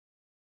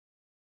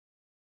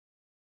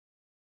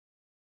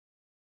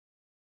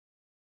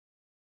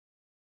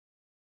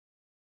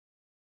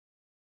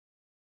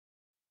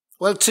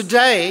Well,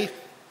 today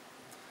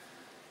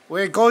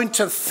we're going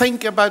to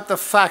think about the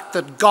fact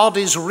that God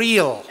is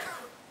real.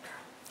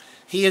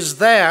 He is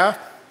there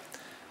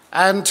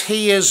and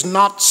he is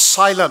not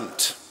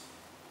silent.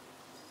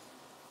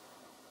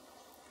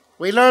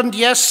 We learned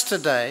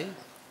yesterday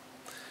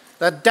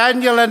that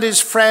Daniel and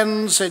his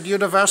friends at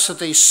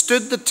university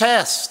stood the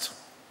test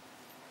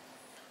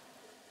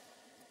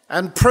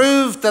and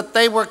proved that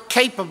they were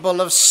capable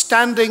of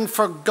standing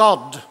for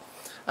God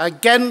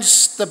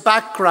against the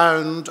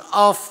background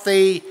of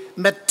the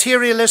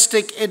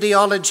materialistic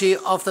ideology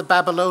of the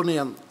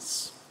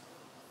Babylonians.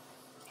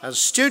 As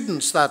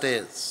students, that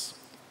is.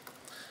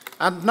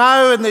 And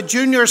now in the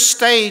junior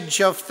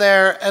stage of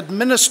their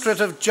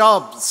administrative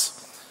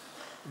jobs,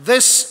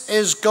 this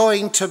is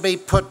going to be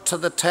put to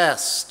the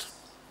test.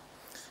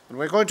 And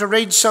we're going to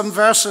read some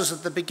verses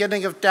at the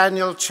beginning of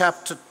Daniel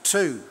chapter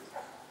 2.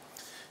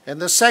 In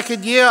the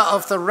second year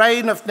of the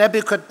reign of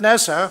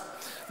Nebuchadnezzar,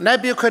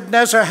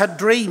 Nebuchadnezzar had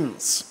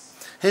dreams.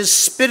 His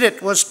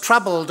spirit was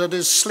troubled and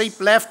his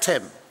sleep left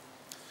him.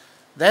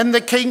 Then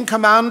the king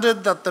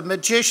commanded that the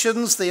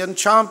magicians, the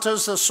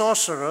enchanters, the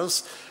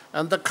sorcerers,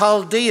 and the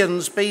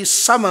Chaldeans be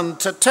summoned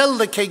to tell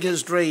the king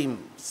his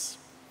dreams.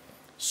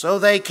 So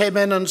they came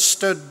in and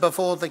stood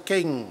before the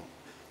king.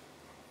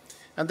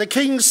 And the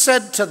king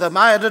said to them,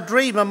 I had a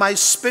dream, and my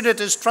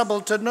spirit is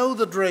troubled to know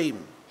the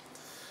dream.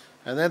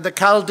 And then the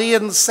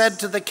Chaldeans said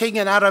to the king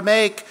in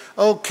Aramaic,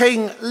 O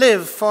king,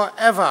 live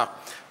forever.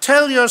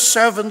 Tell your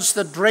servants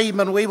the dream,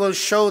 and we will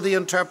show the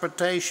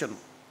interpretation.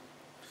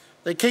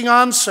 The king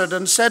answered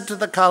and said to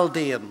the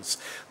Chaldeans,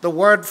 the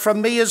word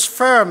from me is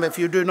firm. If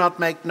you do not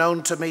make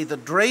known to me the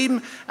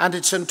dream and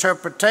its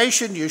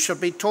interpretation, you shall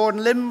be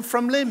torn limb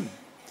from limb,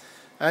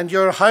 and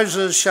your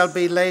houses shall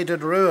be laid in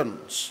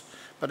ruins.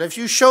 But if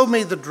you show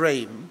me the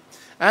dream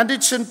and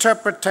its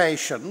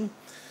interpretation,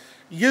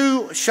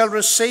 you shall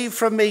receive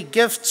from me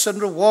gifts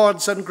and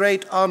rewards and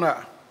great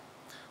honor.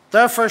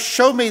 Therefore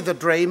show me the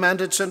dream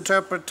and its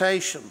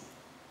interpretation.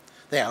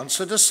 They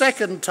answered a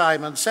second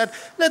time and said,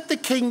 let the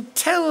king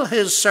tell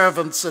his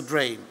servants the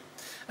dream,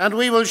 and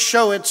we will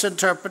show its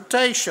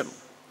interpretation.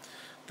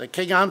 The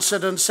king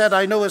answered and said,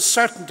 I know with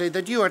certainty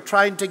that you are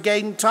trying to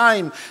gain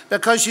time,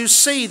 because you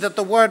see that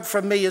the word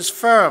from me is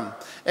firm.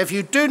 If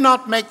you do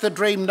not make the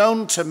dream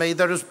known to me,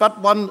 there is but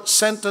one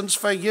sentence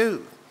for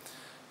you.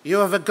 You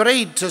have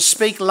agreed to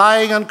speak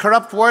lying and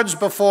corrupt words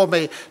before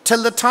me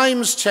till the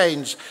times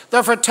change.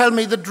 Therefore tell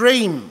me the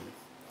dream,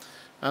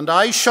 and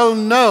I shall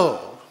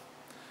know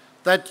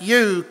that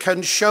you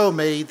can show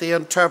me the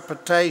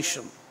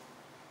interpretation.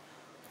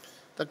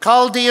 The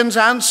Chaldeans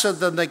answered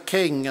then the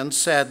king and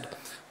said,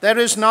 there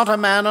is not a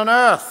man on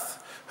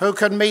earth who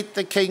can meet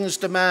the king's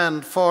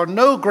demand, for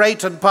no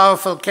great and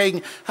powerful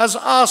king has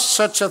asked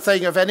such a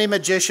thing of any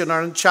magician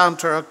or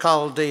enchanter or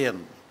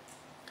Chaldean.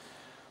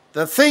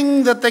 The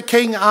thing that the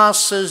king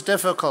asks is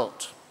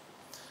difficult,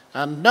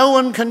 and no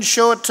one can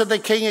show it to the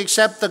king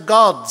except the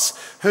gods,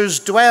 whose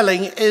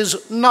dwelling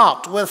is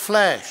not with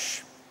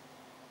flesh.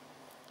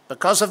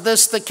 Because of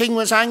this, the king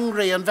was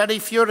angry and very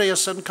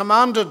furious and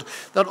commanded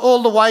that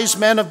all the wise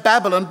men of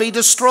Babylon be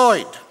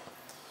destroyed.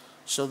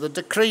 So the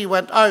decree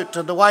went out,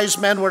 and the wise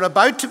men were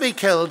about to be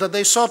killed, and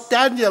they sought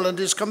Daniel and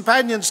his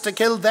companions to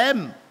kill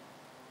them.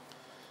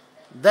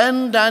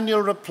 Then Daniel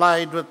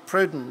replied with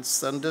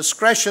prudence and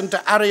discretion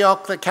to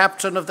Arioch, the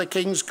captain of the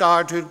king's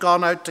guard, who had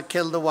gone out to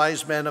kill the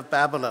wise men of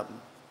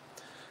Babylon.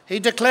 He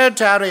declared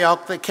to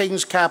Arioch, the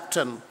king's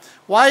captain,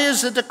 why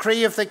is the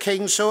decree of the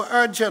king so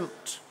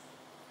urgent?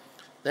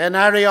 Then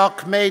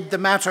Arioch made the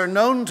matter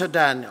known to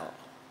Daniel,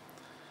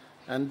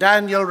 and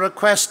Daniel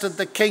requested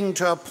the king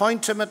to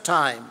appoint him a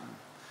time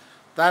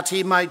that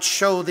he might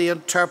show the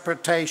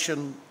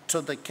interpretation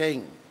to the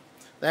king.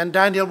 Then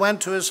Daniel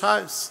went to his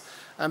house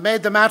and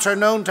made the matter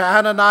known to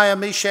Hananiah,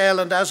 Mishael,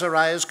 and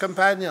Azariah, his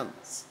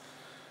companions,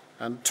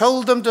 and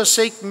told them to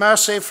seek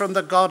mercy from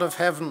the God of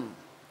heaven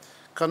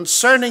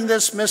concerning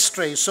this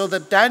mystery, so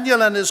that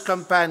Daniel and his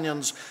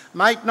companions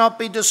might not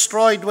be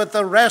destroyed with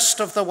the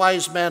rest of the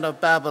wise men of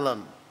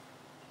Babylon.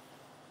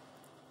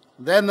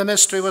 Then the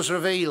mystery was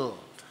revealed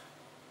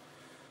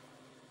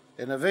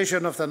in a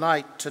vision of the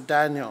night to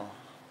Daniel.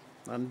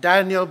 And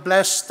Daniel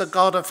blessed the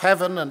God of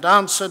heaven and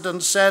answered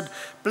and said,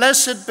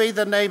 blessed be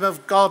the name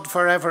of God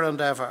forever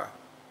and ever,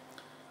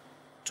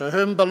 to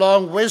whom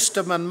belong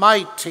wisdom and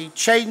might. He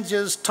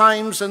changes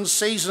times and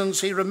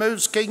seasons. He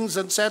removes kings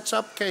and sets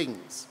up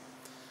kings.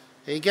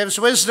 He gives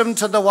wisdom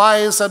to the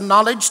wise and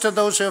knowledge to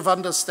those who have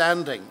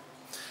understanding.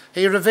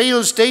 He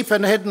reveals deep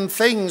and hidden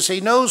things. He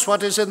knows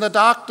what is in the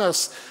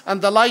darkness,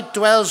 and the light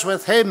dwells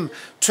with him.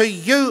 To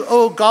you,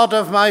 O God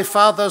of my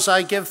fathers,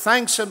 I give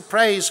thanks and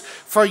praise,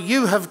 for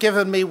you have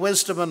given me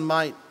wisdom and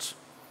might,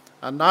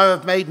 and now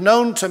have made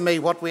known to me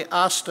what we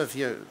asked of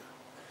you.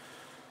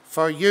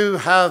 For you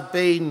have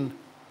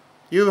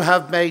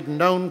made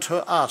known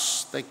to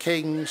us the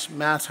king's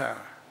matter.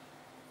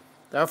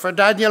 Therefore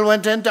Daniel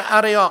went in to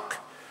Arioch,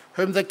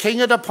 whom the king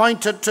had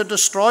appointed to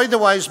destroy the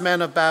wise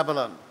men of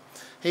Babylon.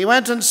 He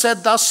went and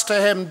said thus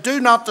to him, "Do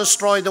not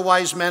destroy the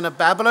wise men of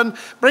Babylon.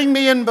 Bring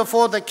me in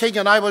before the king,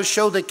 and I will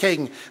show the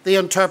king the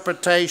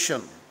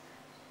interpretation."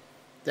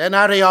 Then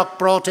Arioch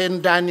brought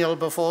in Daniel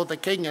before the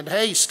king in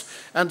haste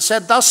and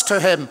said thus to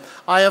him,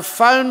 "I have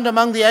found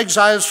among the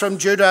exiles from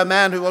Judah a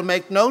man who will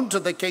make known to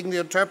the king the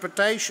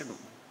interpretation."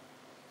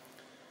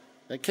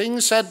 The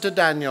king said to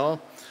Daniel,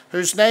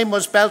 whose name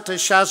was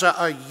Belteshazzar,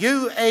 "Are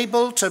you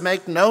able to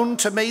make known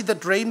to me the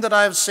dream that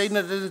I have seen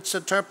and its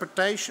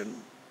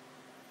interpretation?"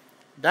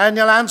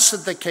 Daniel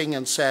answered the king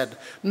and said,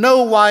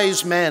 "No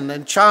wise men,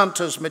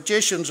 enchanters,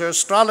 magicians, or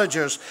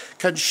astrologers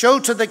can show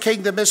to the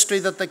king the mystery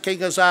that the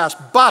king has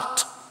asked.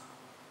 But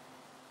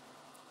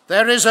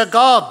there is a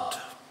God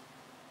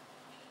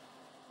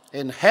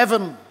in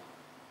heaven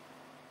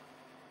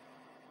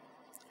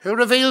who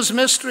reveals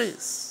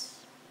mysteries,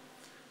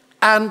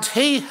 and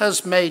he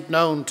has made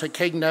known to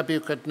King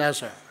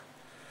Nebuchadnezzar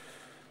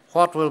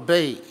what will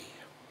be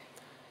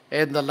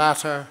in the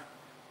latter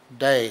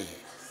days."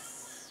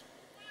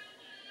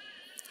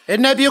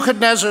 In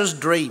Nebuchadnezzar's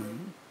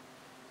dream,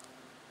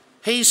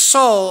 he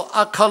saw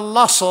a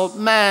colossal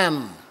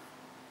man.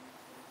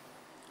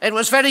 It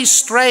was very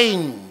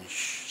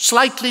strange,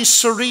 slightly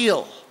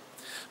surreal,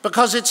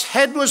 because its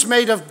head was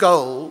made of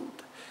gold,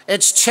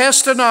 its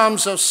chest and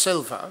arms of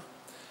silver,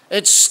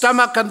 its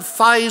stomach and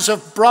thighs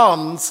of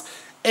bronze,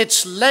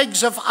 its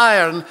legs of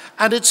iron,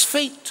 and its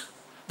feet.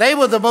 They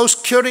were the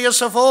most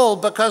curious of all,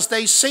 because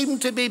they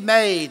seemed to be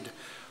made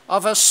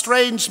of a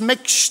strange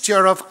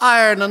mixture of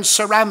iron and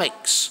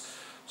ceramics,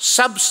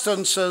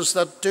 substances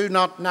that do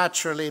not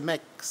naturally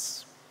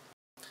mix.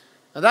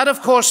 And that,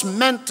 of course,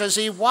 meant, as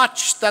he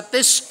watched, that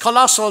this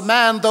colossal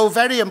man, though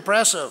very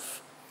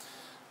impressive,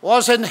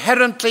 was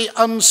inherently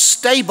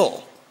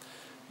unstable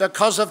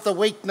because of the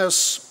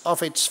weakness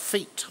of its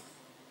feet.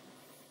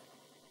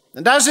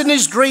 And as in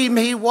his dream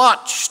he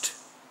watched,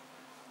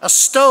 a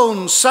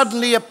stone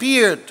suddenly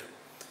appeared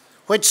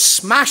which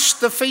smashed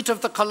the feet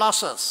of the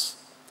colossus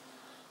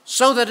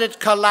so that it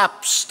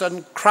collapsed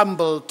and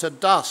crumbled to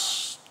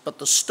dust. But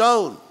the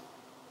stone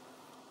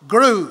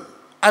grew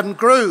and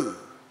grew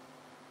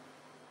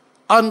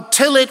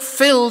until it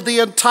filled the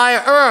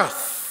entire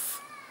earth.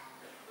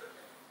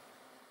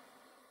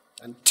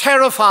 And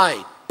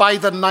terrified by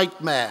the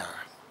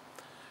nightmare,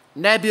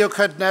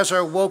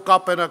 Nebuchadnezzar woke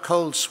up in a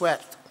cold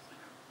sweat.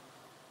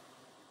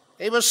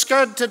 He was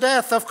scared to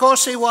death. Of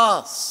course he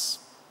was.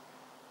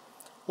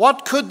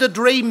 What could the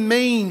dream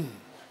mean?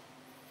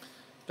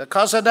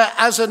 Because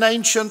as an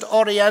ancient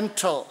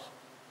Oriental,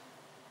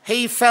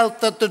 he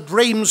felt that the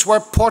dreams were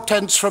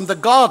portents from the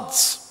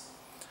gods,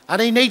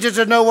 and he needed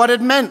to know what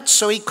it meant,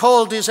 so he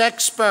called his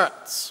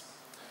experts,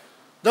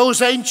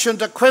 those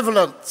ancient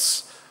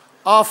equivalents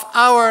of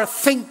our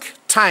think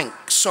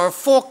tanks or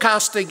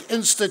forecasting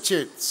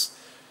institutes,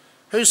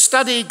 who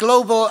study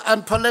global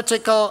and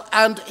political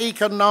and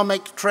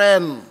economic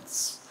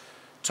trends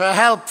to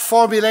help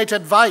formulate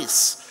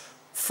advice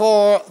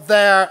for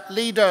their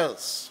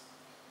leaders.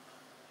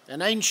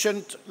 In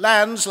ancient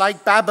lands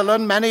like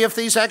Babylon, many of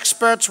these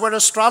experts were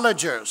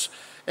astrologers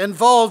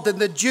involved in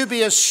the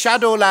dubious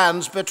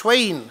shadowlands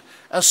between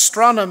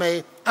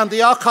astronomy and the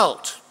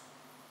occult.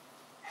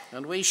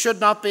 And we should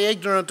not be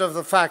ignorant of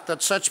the fact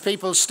that such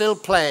people still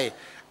play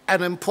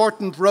an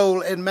important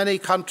role in many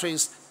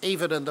countries,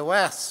 even in the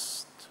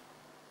West.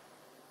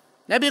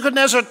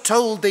 Nebuchadnezzar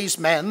told these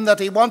men that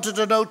he wanted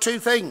to know two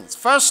things.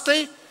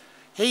 Firstly,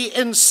 he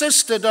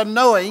insisted on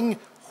knowing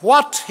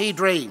what he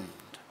dreamed.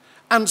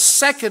 And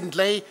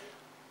secondly,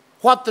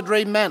 what the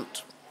dream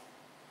meant.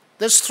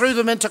 This threw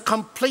them into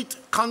complete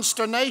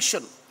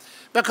consternation,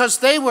 because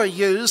they were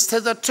used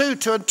hitherto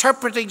to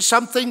interpreting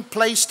something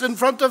placed in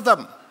front of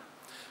them.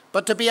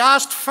 But to be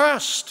asked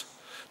first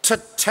to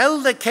tell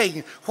the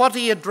king what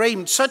he had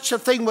dreamed, such a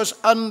thing was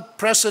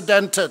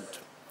unprecedented.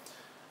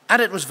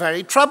 And it was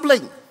very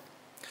troubling.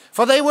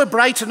 For they were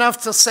bright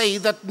enough to see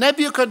that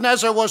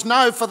Nebuchadnezzar was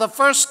now, for the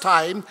first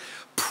time,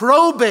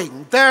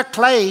 probing their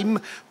claim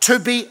to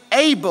be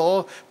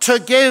able to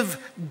give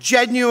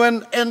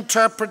genuine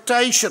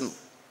interpretation.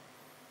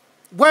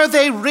 Were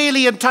they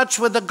really in touch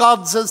with the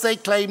gods as they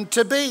claimed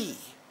to be?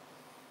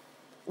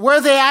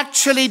 Were they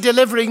actually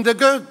delivering the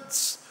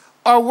goods?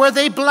 Or were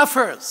they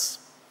bluffers?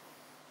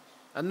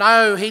 And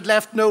now he'd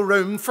left no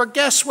room for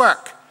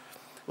guesswork.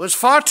 It was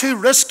far too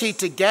risky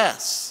to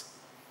guess.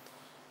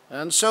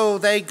 And so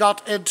they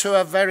got into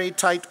a very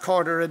tight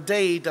corner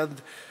indeed,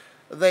 and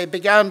they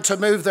began to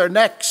move their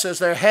necks as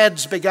their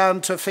heads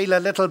began to feel a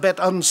little bit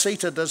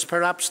unseated, as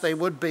perhaps they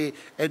would be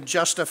in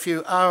just a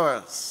few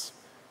hours.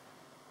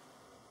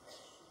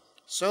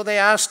 So they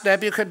asked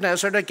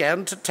Nebuchadnezzar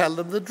again to tell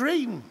them the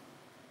dream,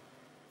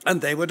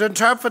 and they would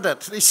interpret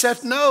it. He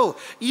said, "No,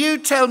 you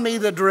tell me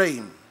the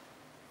dream."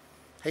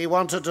 He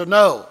wanted to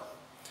know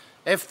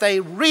if they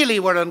really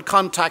were in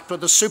contact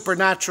with a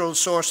supernatural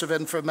source of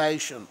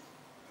information.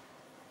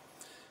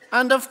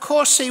 And of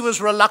course he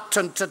was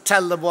reluctant to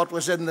tell them what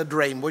was in the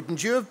dream.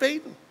 Wouldn't you have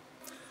been?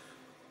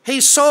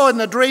 He saw in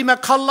the dream a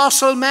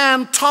colossal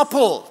man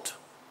toppled.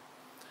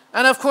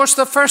 And of course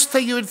the first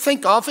thing you would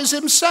think of is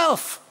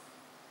himself.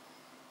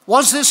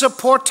 Was this a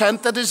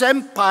portent that his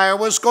empire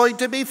was going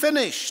to be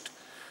finished?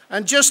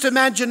 And just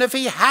imagine if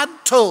he had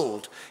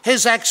told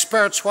his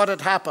experts what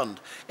had happened.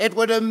 It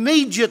would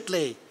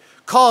immediately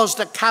caused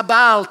a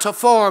cabal to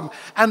form,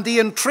 and the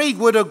intrigue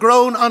would have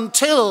grown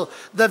until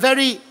the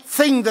very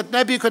thing that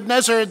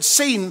Nebuchadnezzar had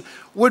seen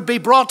would be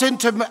brought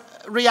into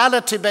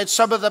reality by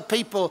some of the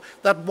people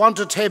that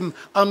wanted him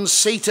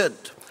unseated.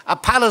 A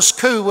palace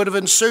coup would have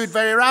ensued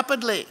very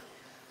rapidly.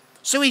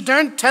 So he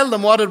daren't tell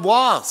them what it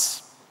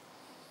was.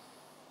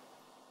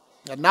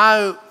 And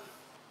now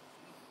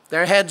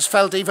their heads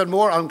felt even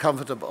more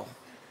uncomfortable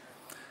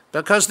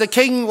because the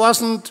king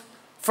wasn't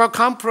for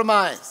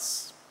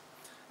compromise.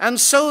 And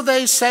so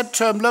they said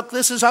to him, look,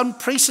 this is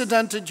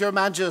unprecedented, Your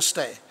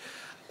Majesty.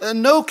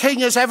 No king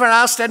has ever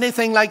asked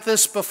anything like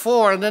this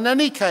before. And in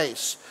any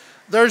case,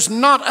 there's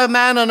not a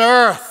man on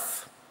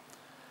earth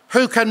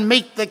who can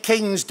meet the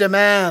king's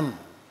demand.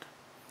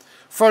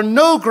 For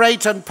no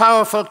great and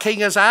powerful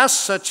king has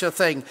asked such a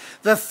thing.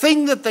 The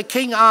thing that the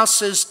king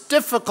asks is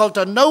difficult,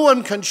 and no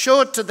one can show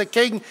it to the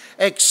king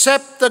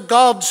except the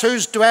gods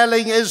whose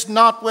dwelling is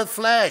not with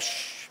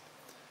flesh.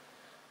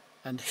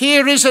 And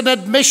here is an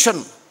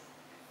admission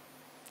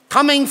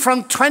coming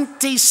from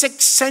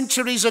 26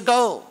 centuries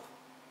ago,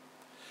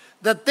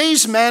 that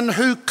these men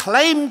who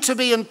claimed to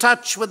be in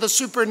touch with the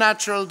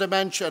supernatural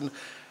dimension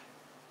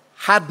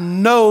had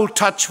no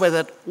touch with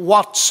it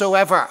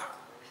whatsoever.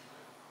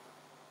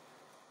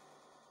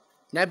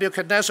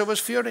 Nebuchadnezzar was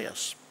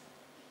furious,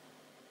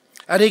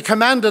 and he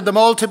commanded them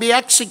all to be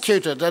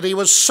executed. And he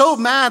was so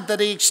mad that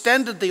he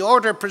extended the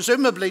order,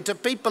 presumably, to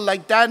people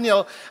like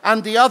Daniel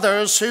and the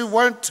others who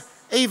weren't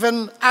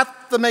even at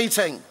the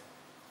meeting.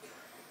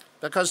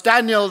 Because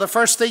Daniel, the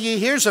first thing he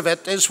hears of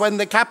it is when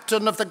the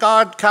captain of the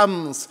guard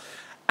comes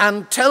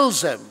and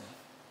tells him.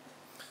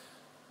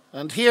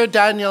 And here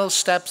Daniel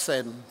steps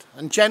in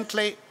and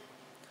gently,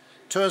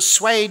 to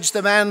assuage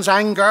the man's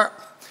anger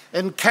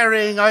in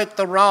carrying out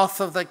the wrath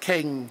of the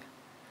king,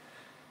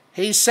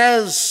 he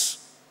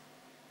says,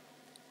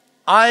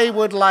 I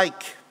would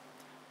like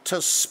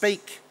to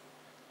speak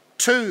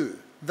to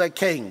the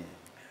king.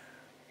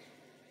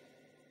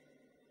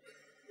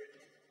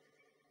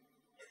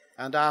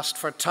 And asked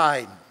for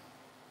time.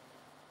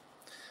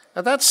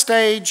 At that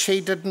stage,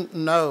 he didn't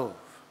know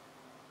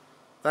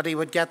that he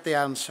would get the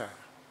answer.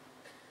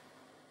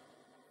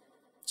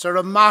 It's a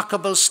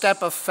remarkable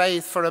step of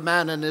faith for a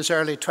man in his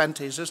early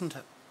 20s, isn't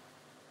it?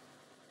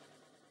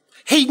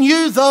 He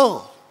knew,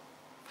 though,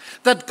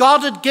 that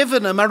God had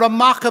given him a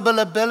remarkable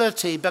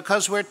ability,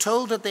 because we're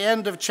told at the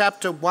end of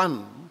chapter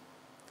 1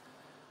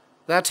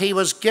 that he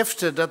was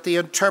gifted at the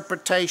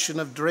interpretation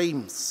of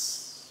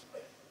dreams.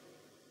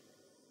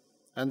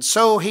 And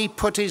so he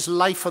put his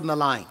life on the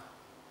line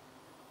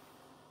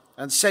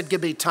and said,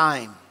 give me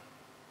time.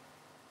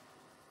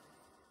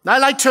 And I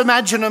like to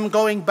imagine him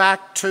going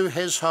back to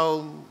his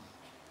home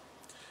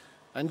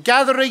and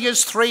gathering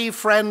his 3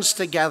 friends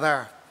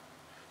together,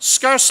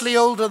 scarcely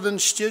older than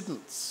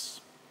students,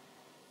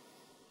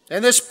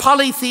 in this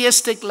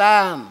polytheistic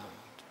land,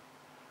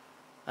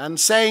 and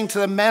saying to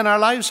them, men, our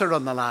lives are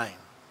on the line.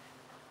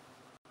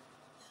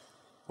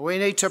 We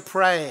need to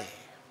pray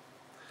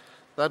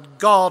that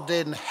God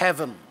in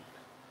heaven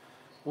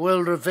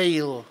will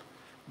reveal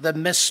the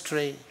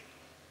mystery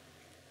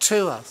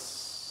to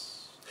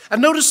us.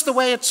 And notice the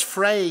way it's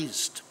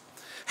phrased.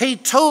 He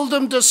told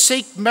them to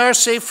seek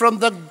mercy from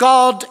the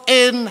God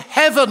in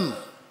heaven.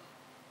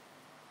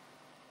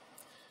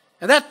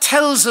 And that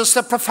tells us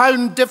the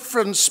profound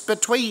difference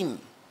between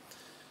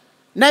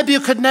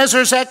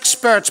Nebuchadnezzar's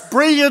experts,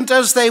 brilliant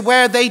as they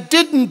were. They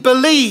didn't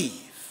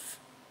believe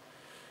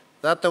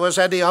that there was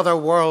any other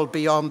world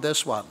beyond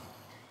this one.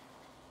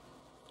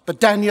 But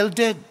Daniel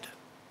did.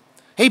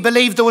 He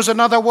believed there was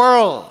another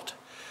world.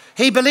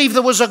 He believed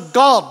there was a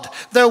God.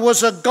 There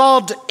was a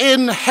God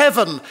in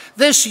heaven.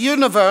 This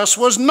universe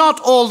was not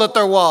all that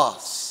there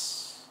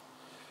was.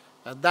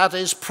 And that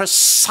is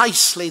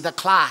precisely the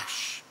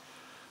clash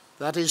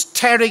that is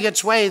tearing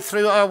its way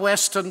through our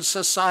Western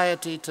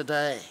society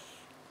today.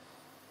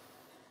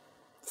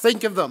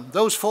 Think of them,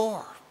 those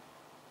 4,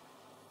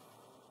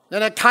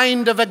 in a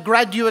kind of a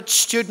graduate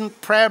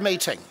student prayer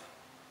meeting,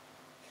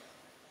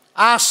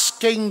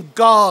 asking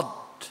God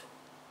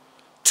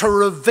to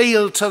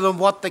reveal to them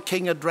what the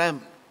king had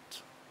dreamt.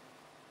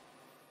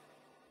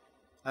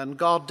 And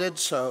God did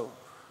so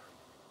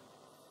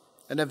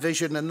in a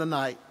vision in the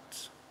night.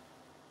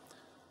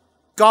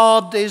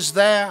 God is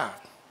there,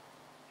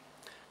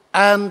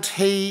 and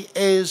he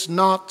is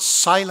not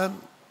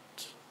silent.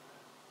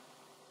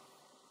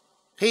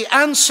 He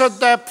answered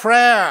their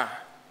prayer,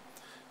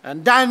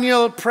 and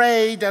Daniel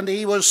prayed, and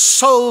he was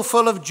so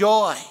full of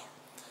joy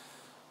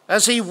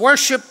as he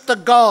worshipped the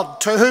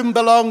God to whom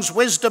belongs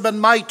wisdom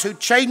and might, who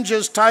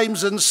changes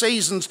times and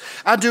seasons,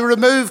 and who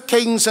removes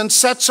kings and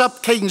sets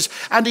up kings.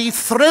 And he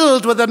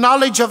thrilled with the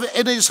knowledge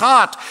in his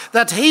heart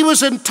that he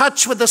was in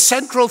touch with the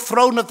central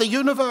throne of the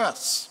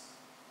universe.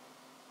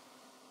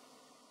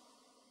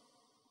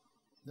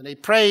 And he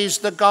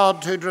praised the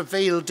God who'd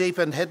reveal deep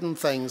and hidden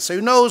things,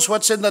 who knows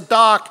what's in the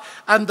dark,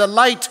 and the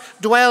light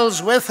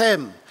dwells with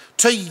him.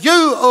 To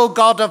you, O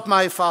God of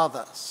my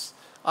fathers,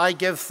 I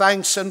give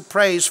thanks and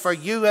praise, for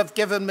you have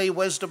given me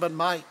wisdom and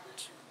might.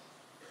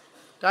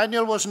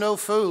 Daniel was no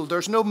fool.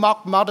 There's no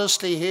mock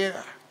modesty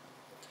here.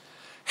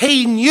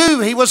 He knew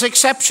he was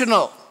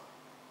exceptional.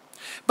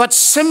 But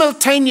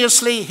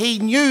simultaneously, he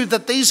knew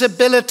that these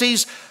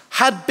abilities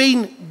had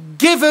been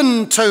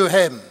given to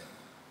him.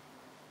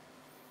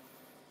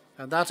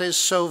 And that is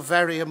so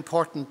very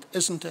important,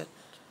 isn't it?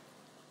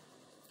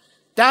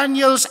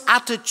 Daniel's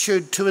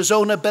attitude to his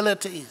own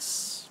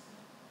abilities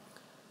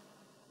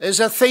is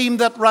a theme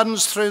that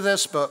runs through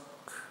this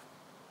book.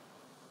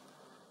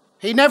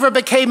 He never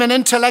became an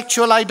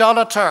intellectual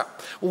idolater,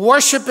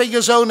 worshipping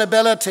his own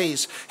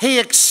abilities. He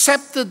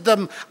accepted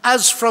them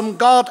as from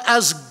God,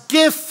 as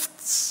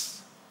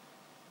gifts.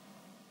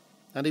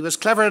 And he was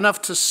clever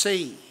enough to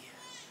see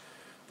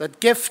that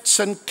gifts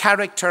and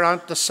character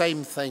aren't the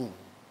same thing.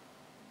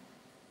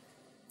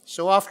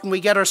 So often we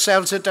get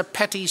ourselves into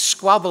petty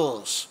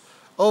squabbles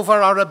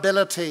over our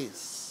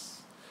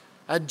abilities.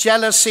 And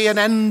jealousy and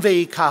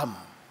envy come.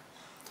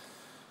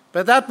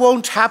 But that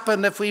won't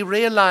happen if we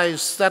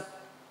realize that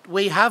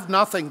we have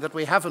nothing that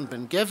we haven't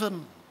been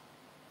given.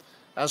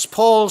 As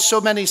Paul so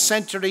many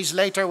centuries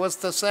later was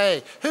to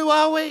say, who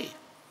are we?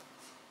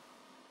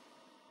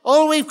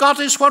 All we've got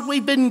is what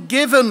we've been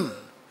given.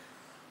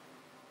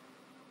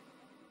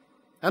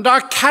 And our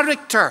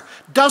character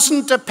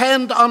doesn't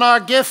depend on our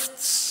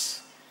gifts.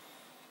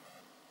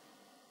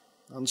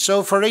 And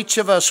so for each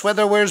of us,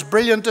 whether we're as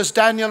brilliant as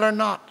Daniel or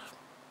not,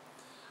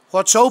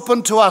 what's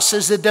open to us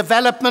is the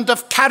development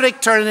of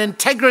character and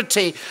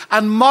integrity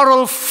and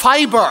moral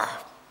fiber.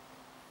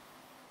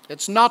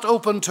 It's not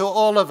open to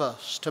all of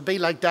us to be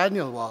like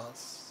Daniel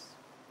was.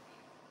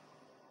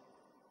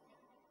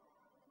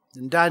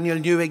 And Daniel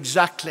knew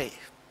exactly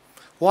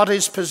what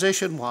his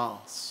position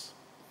was.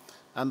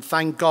 And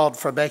thank God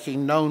for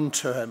making known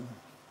to him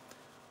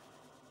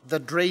the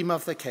dream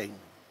of the king.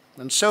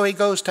 And so he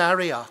goes to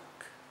Arioch.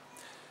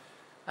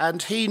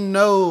 And he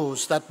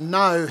knows that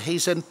now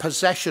he's in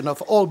possession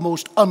of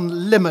almost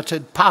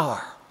unlimited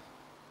power.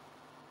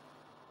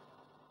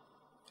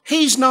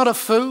 He's not a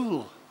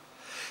fool.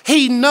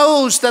 He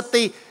knows that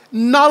the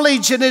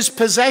knowledge in his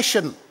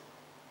possession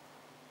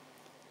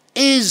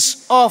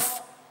is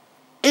of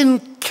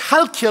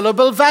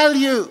incalculable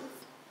value.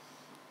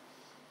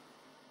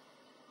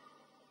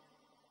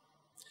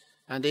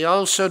 And he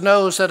also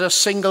knows that a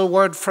single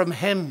word from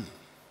him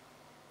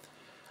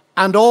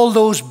and all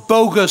those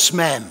bogus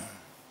men,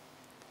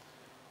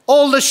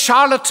 all the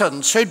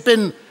charlatans who'd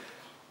been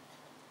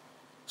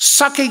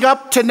sucking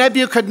up to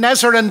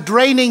Nebuchadnezzar and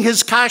draining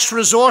his cash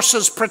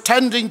resources,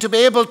 pretending to be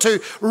able to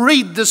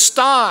read the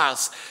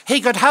stars, he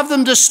could have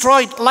them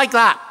destroyed like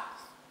that.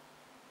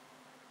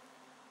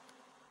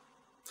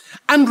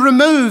 And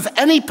remove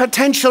any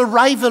potential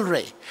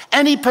rivalry,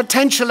 any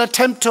potential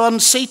attempt to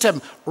unseat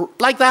him,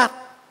 like that.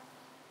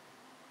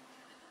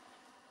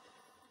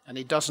 And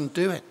he doesn't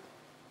do it.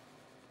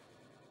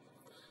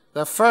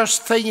 The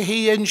first thing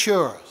he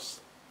ensures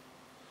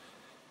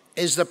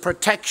is the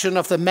protection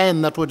of the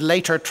men that would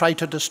later try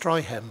to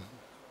destroy him.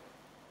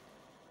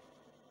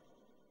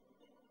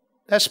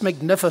 That's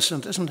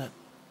magnificent, isn't it?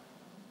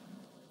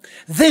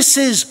 This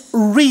is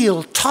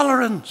real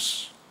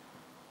tolerance.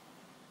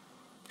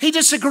 He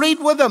disagreed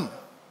with them.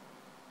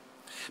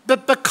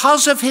 But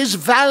because of his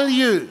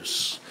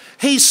values,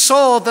 he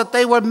saw that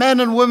they were men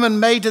and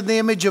women made in the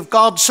image of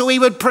God, so he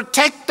would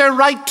protect their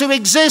right to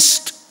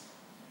exist.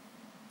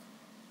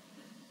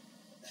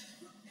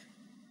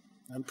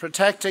 And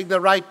protecting the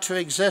right to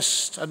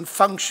exist and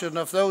function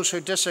of those who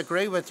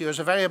disagree with you is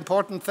a very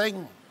important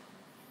thing.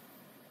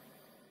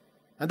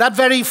 And that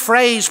very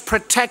phrase,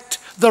 protect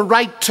the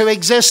right to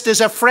exist, is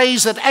a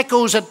phrase that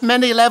echoes at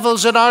many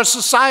levels in our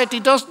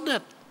society, doesn't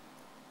it?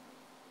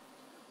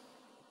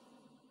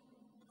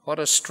 What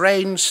a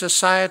strange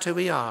society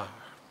we are.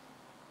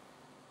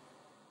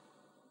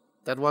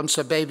 That once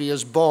a baby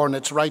is born,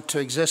 its right to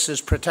exist is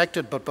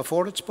protected, but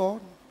before it's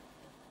born,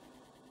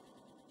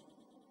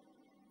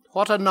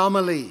 what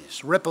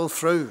anomalies ripple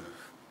through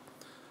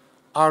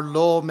our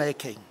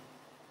lawmaking.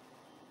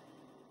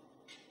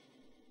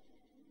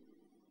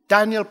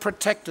 Daniel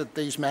protected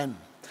these men.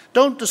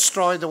 Don't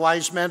destroy the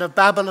wise men of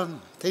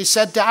Babylon. He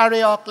said to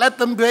Arioch, let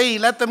them be,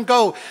 let them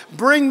go.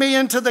 Bring me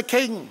into the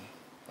king.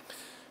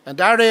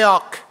 And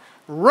Arioch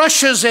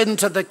rushes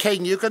into the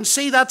king. You can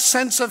see that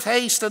sense of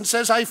haste, and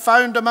says, I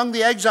found among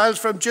the exiles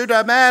from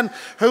Judah a man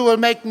who will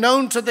make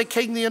known to the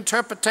king the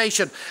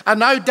interpretation. And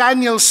now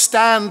Daniel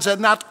stands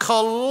in that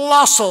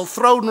colossal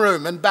throne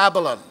room in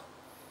Babylon,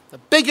 the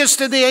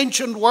biggest in the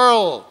ancient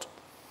world.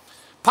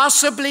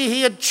 Possibly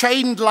he had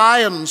chained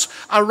lions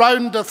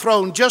around the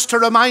throne just to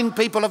remind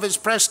people of his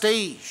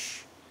prestige.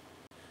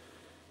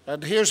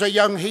 And here's a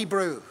young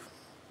Hebrew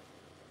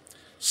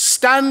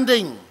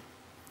standing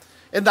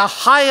in the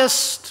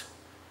highest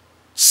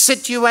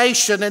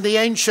situation in the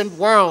ancient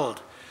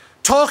world,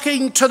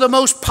 talking to the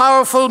most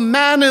powerful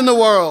man in the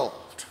world.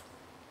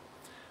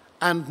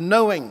 and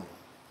knowing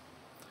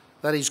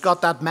that he's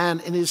got that man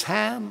in his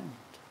hand.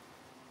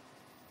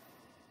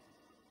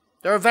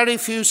 There are very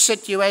few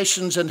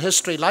situations in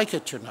history like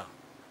it, you know.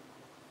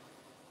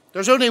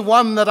 There's only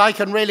one that I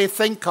can really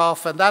think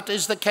of, and that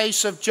is the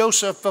case of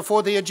Joseph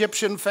before the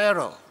Egyptian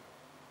Pharaoh,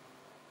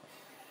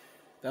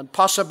 and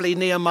possibly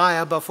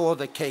Nehemiah before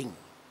the king.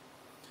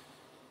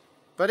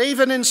 But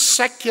even in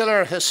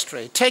secular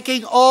history,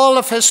 taking all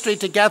of history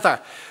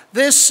together,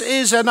 this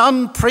is an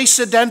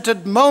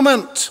unprecedented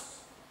moment.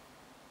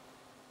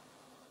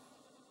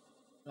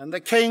 And the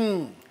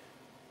king,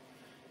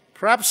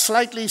 perhaps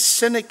slightly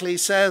cynically,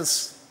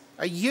 says,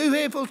 "Are you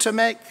able to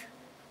make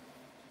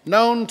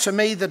known to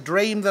me the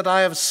dream that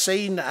I have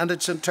seen and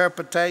its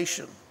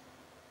interpretation?"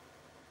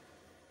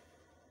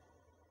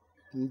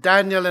 And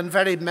Daniel, in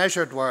very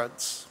measured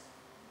words,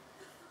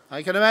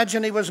 I can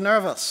imagine he was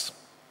nervous.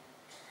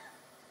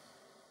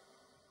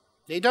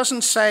 He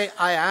doesn't say,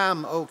 "I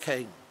am, O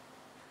king."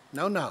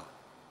 No.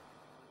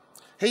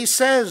 He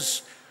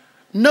says,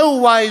 "No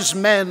wise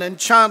men,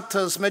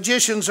 enchanters,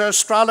 magicians, or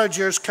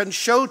astrologers can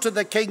show to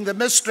the king the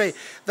mystery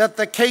that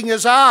the king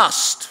has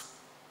asked.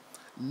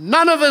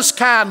 None of us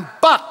can,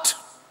 but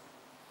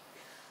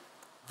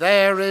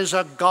there is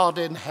a God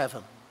in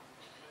heaven."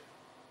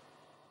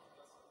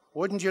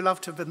 Wouldn't you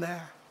love to have been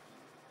there?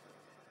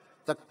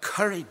 The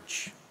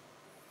courage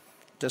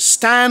to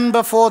stand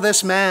before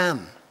this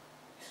man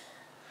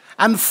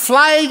and,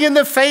 flying in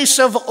the face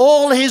of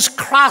all his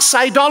crass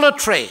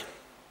idolatry,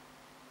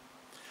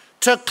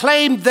 to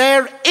claim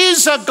there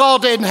is a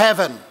God in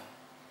heaven.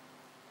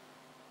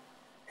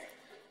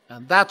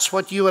 And that's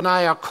what you and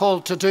I are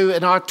called to do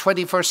in our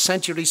 21st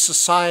century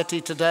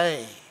society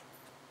today.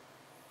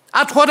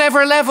 At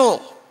whatever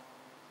level.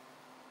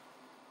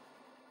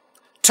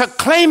 To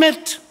claim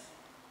it,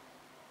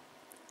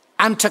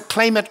 and to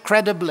claim it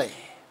credibly.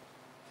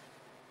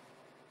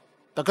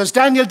 Because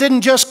Daniel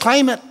didn't just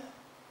claim it.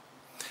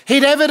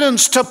 He'd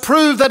evidence to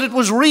prove that it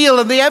was real,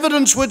 and the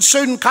evidence would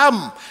soon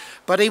come.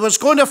 But he was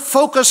going to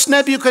focus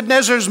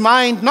Nebuchadnezzar's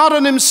mind not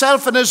on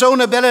himself and his own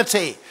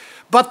ability,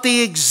 but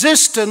the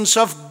existence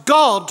of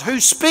God who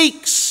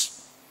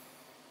speaks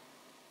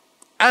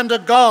and a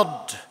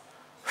God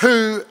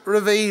who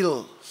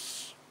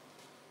reveals.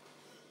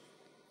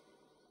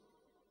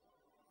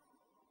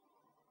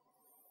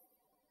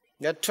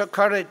 It took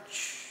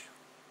courage.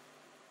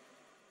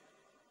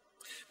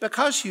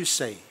 Because, you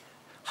see,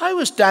 how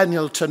was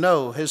Daniel to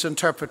know his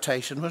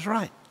interpretation was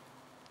right?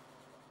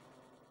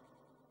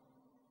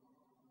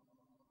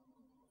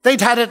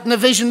 They'd had it in a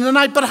vision in the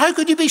night, but how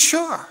could you be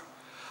sure?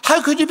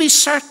 How could you be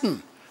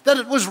certain that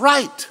it was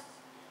right?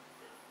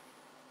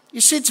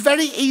 You see, it's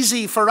very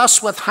easy for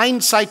us with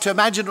hindsight to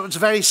imagine it was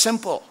very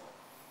simple.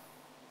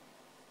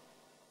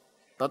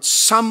 But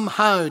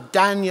somehow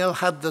Daniel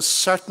had the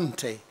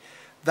certainty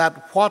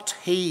that what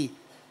he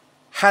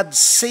had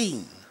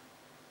seen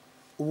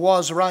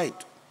was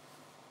right.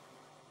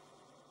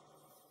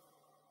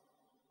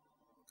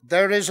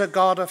 There is a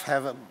God of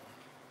heaven,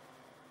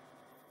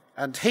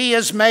 and he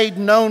has made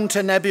known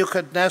to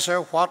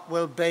Nebuchadnezzar what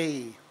will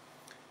be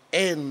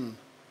in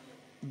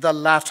the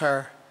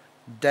latter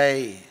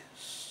days.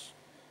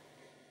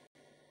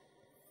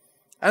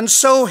 And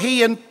so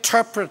he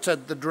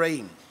interpreted the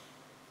dream.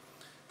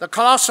 The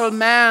colossal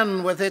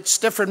man with its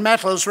different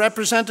metals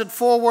represented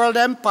 4 world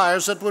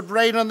empires that would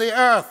reign on the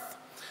earth.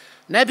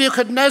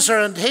 Nebuchadnezzar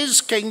and his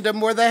kingdom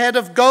were the head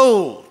of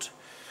gold,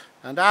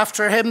 and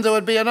after him there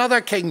would be another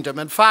kingdom.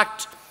 In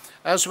fact,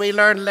 as we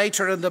learn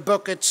later in the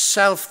book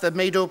itself, the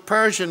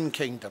Medo-Persian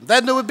kingdom.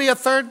 Then there would be a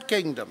third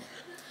kingdom,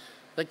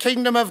 the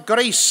kingdom of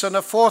Greece, and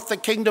a fourth, the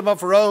kingdom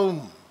of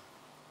Rome.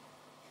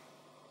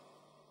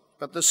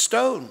 But the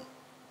stone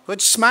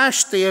which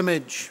smashed the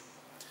image,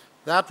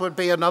 that would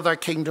be another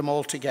kingdom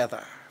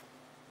altogether.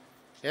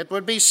 It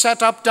would be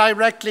set up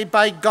directly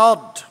by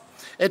God.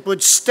 It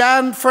would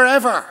stand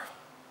forever.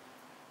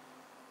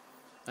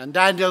 And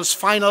Daniel's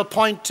final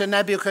point to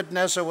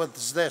Nebuchadnezzar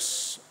was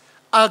this: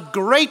 a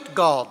great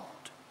God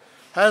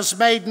has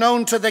made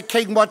known to the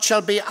king what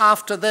shall be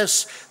after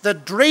this. The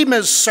dream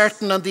is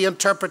certain and the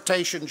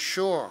interpretation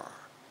sure.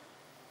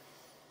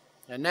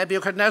 And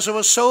Nebuchadnezzar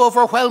was so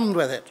overwhelmed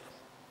with it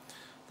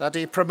that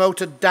he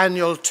promoted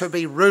Daniel to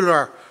be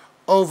ruler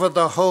over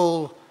the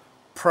whole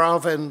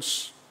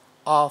province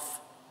of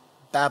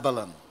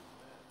Babylon.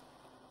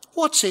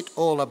 What's it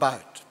all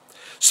about?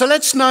 So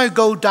let's now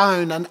go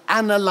down and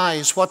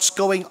analyze what's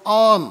going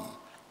on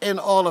in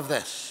all of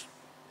this.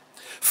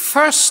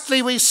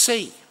 Firstly, we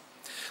see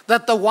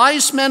that the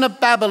wise men of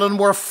Babylon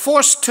were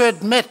forced to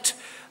admit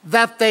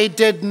that they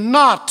did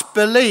not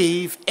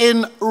believe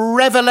in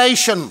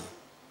revelation.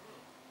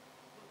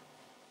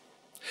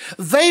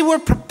 They were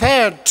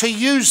prepared to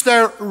use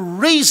their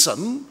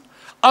reason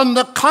on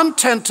the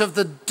content of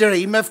the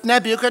dream if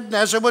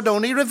Nebuchadnezzar would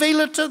only reveal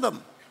it to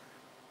them.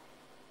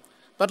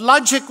 But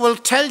logic will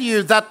tell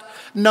you that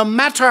no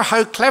matter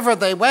how clever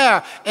they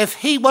were, if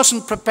he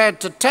wasn't prepared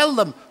to tell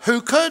them,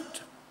 who could?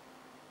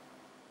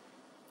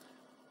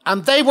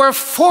 And they were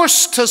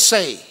forced to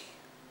say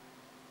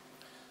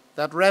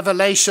that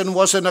revelation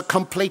was in a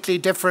completely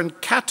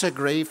different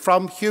category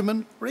from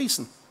human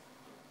reason.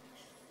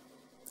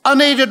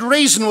 Unaided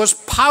reason was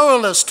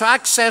powerless to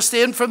access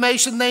the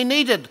information they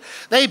needed.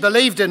 They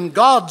believed in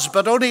gods,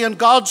 but only in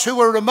gods who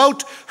were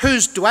remote,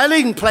 whose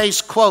dwelling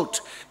place,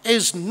 quote,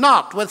 is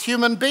not with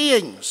human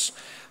beings.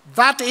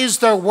 That is,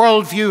 their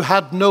worldview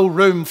had no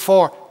room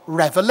for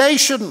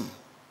revelation.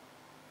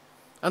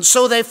 And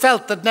so they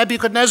felt that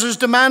Nebuchadnezzar's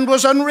demand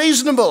was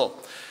unreasonable.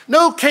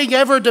 No king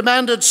ever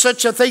demanded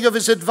such a thing of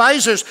his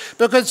advisors,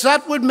 because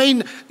that would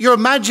mean, Your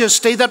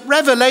Majesty, that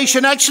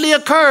revelation actually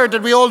occurred,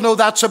 and we all know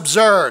that's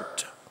absurd.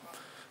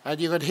 And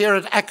you could hear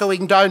it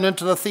echoing down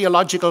into the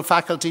theological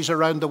faculties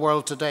around the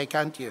world today,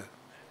 can't you?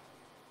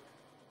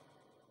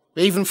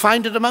 We even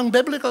find it among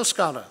biblical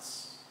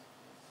scholars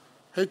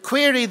who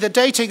query the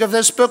dating of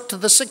this book to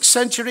the 6th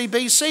century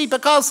BC,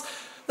 because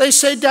they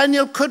say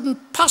Daniel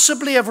couldn't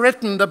possibly have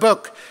written the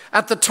book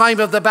at the time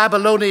of the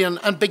Babylonian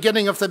and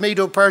beginning of the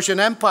Medo-Persian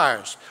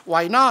empires.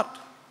 Why not?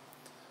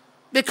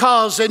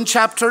 Because in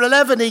chapter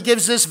 11 he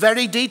gives this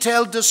very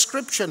detailed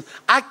description,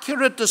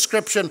 accurate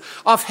description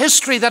of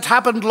history that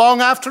happened long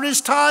after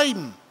his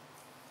time.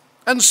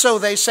 And so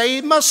they say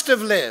he must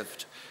have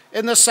lived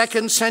in the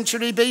 2nd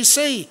century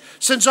BC,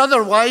 since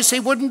otherwise he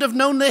wouldn't have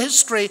known the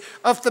history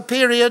of the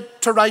period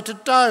to write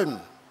it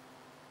down.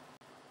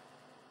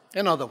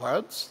 In other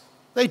words,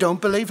 they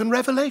don't believe in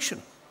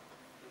revelation.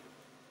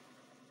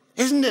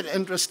 Isn't it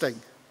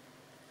interesting?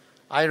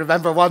 I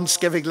remember once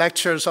giving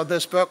lectures on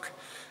this book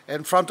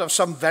in front of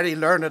some very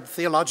learned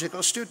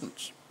theological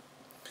students.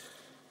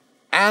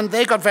 And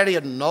they got very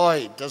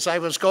annoyed as I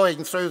was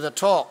going through the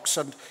talks,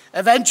 and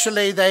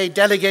eventually they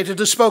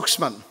delegated a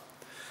spokesman.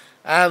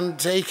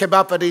 And he came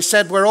up and he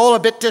said, we're all a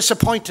bit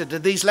disappointed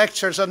in these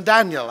lectures on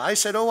Daniel. I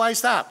said, oh, why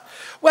is that?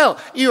 Well,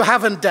 you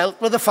haven't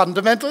dealt with a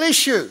fundamental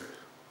issue.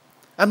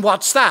 And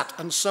what's that?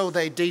 And so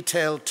they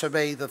detailed to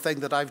me the thing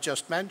that I've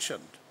just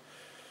mentioned.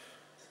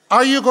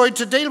 Are you going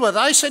to deal with it?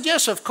 I said,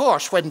 yes, of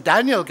course, when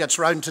Daniel gets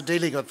round to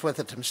dealing with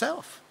it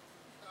himself.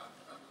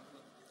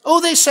 Oh,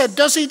 they said,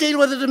 does he deal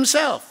with it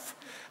himself?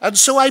 And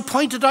so I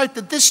pointed out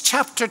that this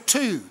chapter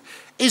 2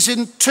 is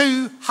in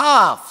 2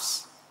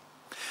 halves.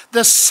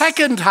 The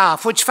second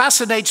half, which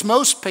fascinates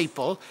most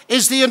people,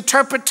 is the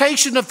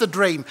interpretation of the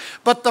dream.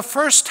 But the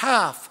first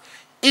half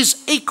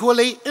is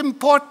equally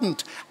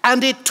important,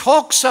 and it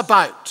talks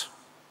about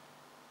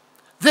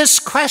this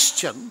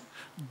question: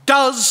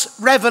 does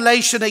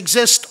revelation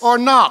exist or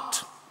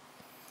not?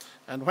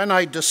 And when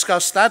I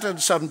discussed that in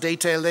some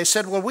detail, they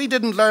said, well, we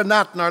didn't learn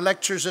that in our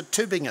lectures at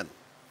Tübingen.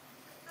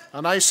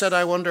 And I said,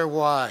 I wonder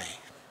why.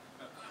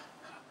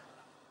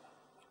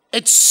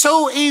 It's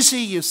so easy,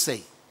 you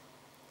see,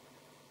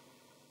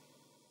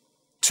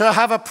 to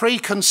have a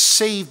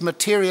preconceived,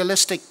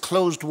 materialistic,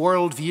 closed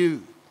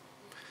worldview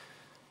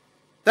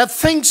that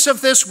thinks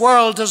of this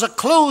world as a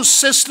closed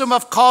system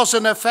of cause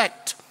and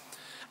effect,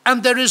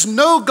 and there is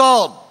no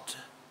God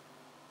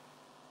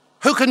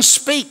who can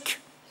speak.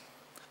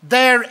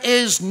 There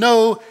is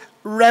no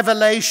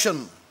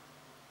revelation.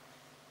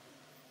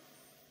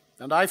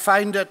 And I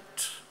find it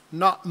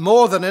not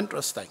more than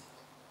interesting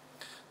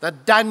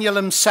that Daniel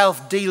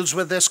himself deals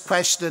with this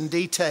question in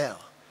detail,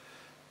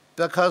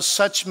 because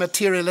such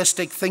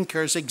materialistic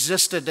thinkers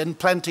existed in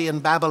plenty in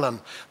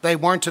Babylon. They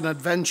weren't an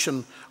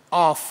invention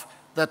of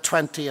the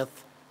 20th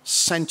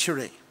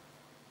century.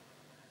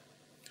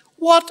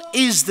 What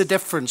is the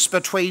difference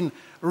between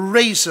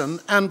reason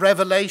and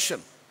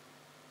revelation?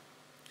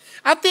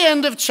 At the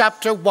end of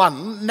chapter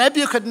 1,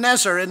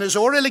 Nebuchadnezzar, in his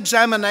oral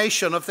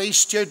examination of these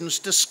students,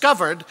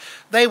 discovered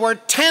they were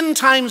 10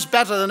 times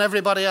better than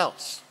everybody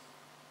else.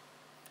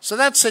 So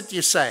that's it,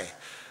 you say.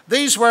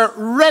 These were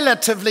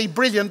relatively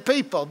brilliant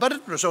people, but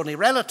it was only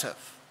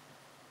relative.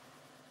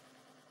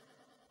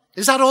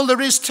 Is that all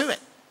there is to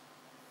it?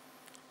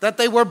 That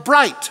they were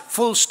bright,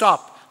 full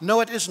stop?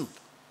 No, it isn't.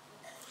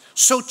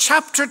 So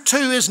chapter 2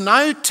 is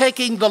now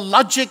taking the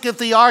logic of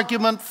the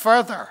argument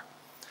further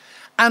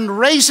and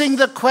raising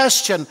the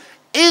question,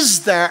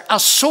 is there a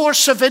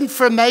source of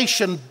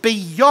information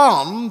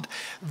beyond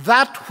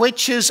that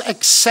which is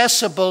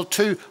accessible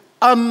to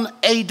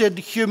unaided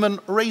human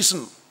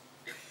reason?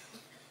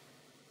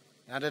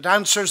 And it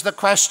answers the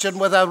question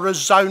with a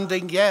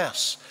resounding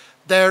yes.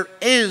 There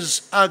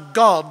is a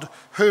God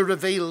who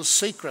reveals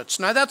secrets.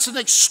 Now that's an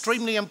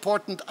extremely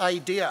important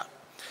idea,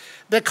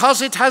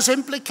 because it has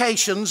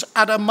implications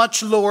at a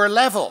much lower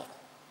level.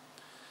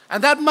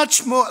 And that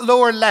much more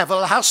lower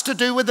level has to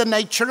do with the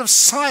nature of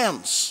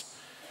science.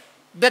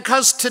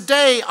 Because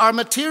today our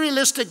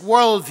materialistic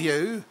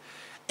worldview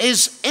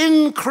is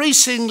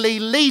increasingly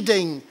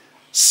leading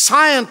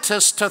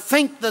scientists to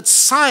think that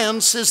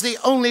science is the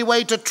only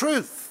way to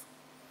truth.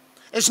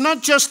 It's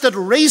not just that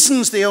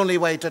reason's the only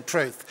way to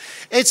truth.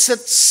 It's that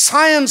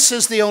science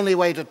is the only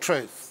way to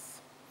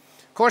truth.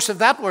 Of course, if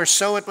that were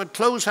so, it would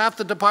close half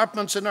the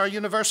departments in our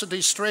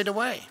universities straight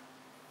away.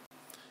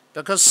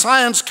 Because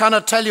science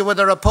cannot tell you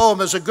whether a poem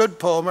is a good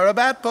poem or a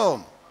bad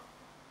poem.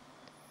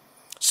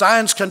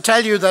 Science can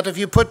tell you that if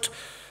you put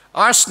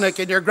arsenic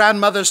in your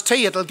grandmother's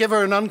tea, it'll give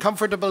her an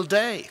uncomfortable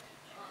day.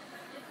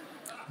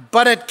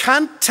 but it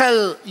can't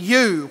tell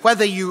you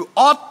whether you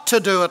ought to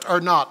do it or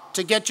not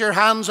to get your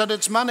hands on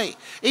its money.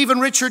 Even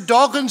Richard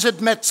Dawkins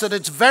admits that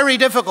it's very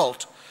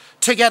difficult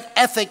to get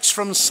ethics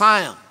from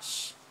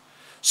science.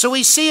 So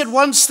we see at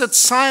once that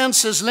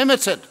science is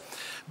limited.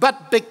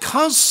 But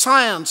because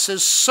science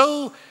is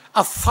so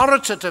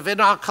authoritative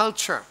in our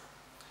culture,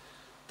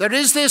 there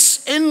is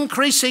this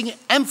increasing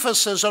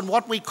emphasis on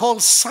what we call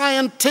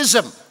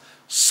scientism.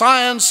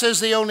 Science is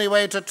the only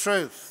way to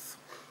truth.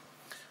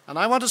 And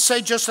I want to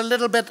say just a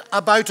little bit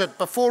about it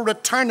before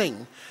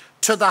returning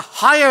to the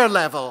higher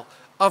level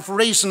of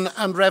reason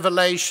and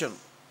revelation.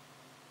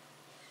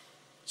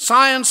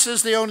 Science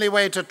is the only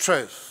way to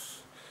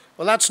truth.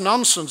 Well, that's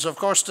nonsense, of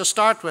course, to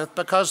start with,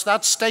 because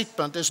that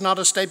statement is not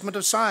a statement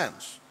of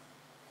science.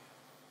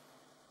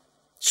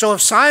 So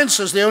if science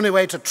is the only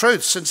way to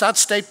truth, since that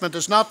statement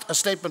is not a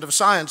statement of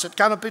science, it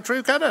cannot be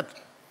true, can it?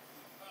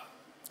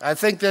 I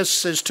think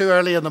this is too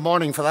early in the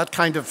morning for that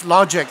kind of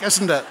logic,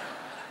 isn't it?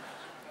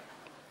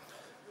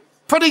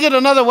 Putting it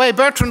another way,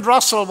 Bertrand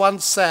Russell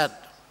once said,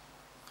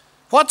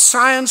 "What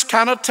science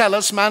cannot tell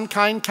us,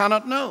 mankind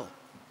cannot know."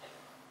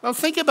 Well,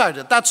 think about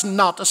it. That's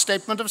not a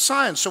statement of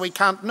science, so we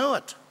can't know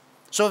it.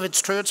 So if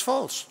it's true, it's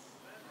false.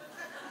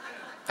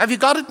 Have you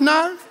got it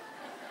now?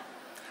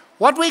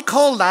 What we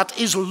call that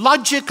is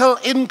logical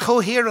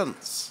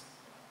incoherence.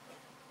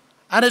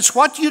 And it's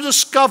what you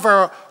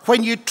discover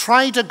when you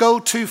try to go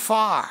too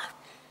far.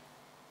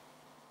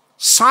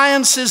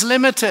 Science is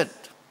limited.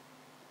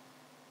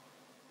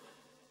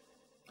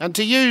 And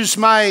to use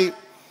my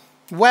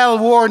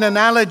well-worn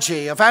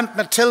analogy of Aunt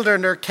Matilda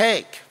and her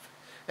cake,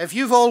 if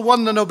you've all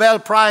won the Nobel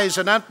Prize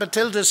and Aunt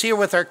Matilda's here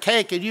with her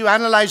cake and you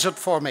analyze it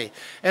for me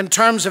in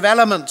terms of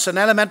elements and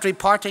elementary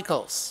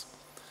particles,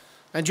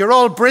 and you're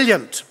all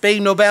brilliant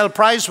being Nobel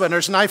Prize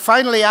winners, and I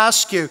finally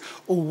ask you,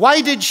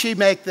 why did she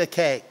make the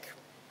cake?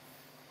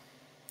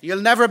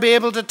 You'll never be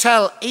able to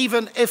tell,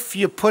 even if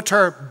you put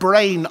her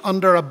brain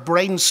under a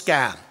brain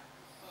scan.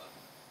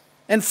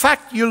 In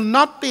fact, you'll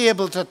not be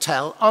able to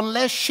tell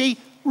unless she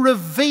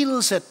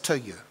reveals it to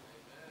you.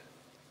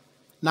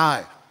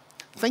 Now,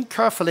 think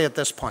carefully at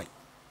this point.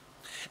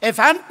 If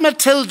Aunt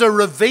Matilda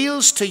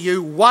reveals to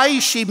you why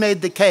she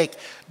made the cake,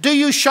 do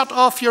you shut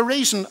off your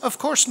reason? Of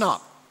course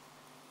not.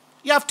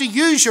 You have to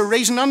use your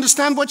reason to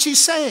understand what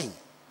she's saying.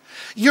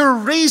 Your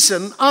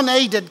reason,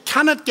 unaided,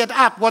 cannot get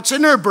at what's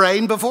in her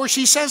brain before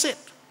she says it.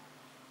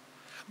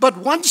 But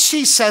once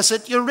she says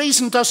it, your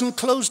reason doesn't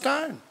close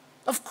down.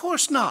 Of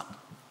course not.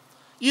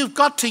 You've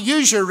got to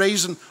use your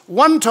reason,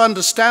 one, to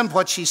understand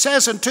what she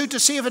says, and two, to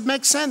see if it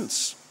makes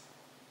sense.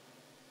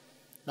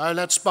 Now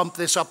let's bump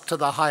this up to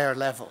the higher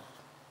level.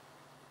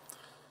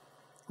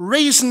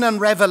 Reason and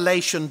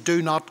revelation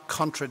do not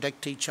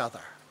contradict each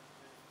other.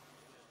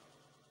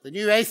 The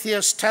new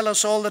atheists tell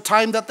us all the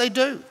time that they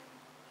do.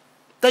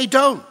 They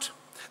don't.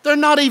 They're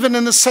not even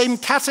in the same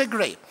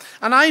category.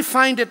 And I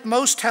find it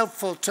most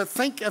helpful to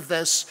think of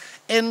this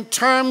in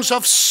terms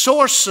of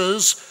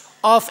sources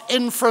of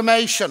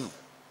information.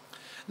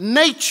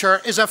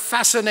 Nature is a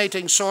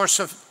fascinating source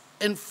of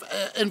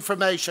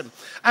information,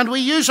 and we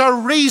use our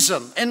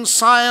reason in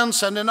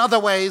science and in other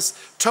ways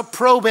to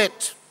probe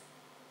it.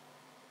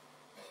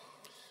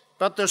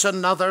 But there's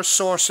another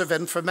source of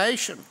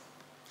information.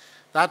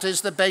 That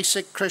is the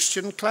basic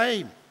Christian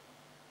claim.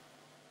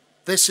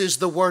 This is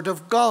the Word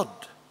of God.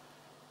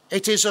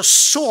 It is a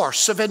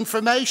source of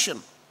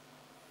information.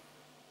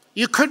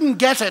 You couldn't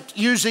get it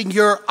using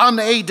your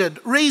unaided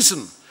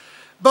reason.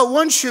 But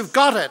once you've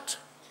got it,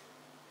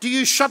 do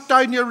you shut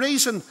down your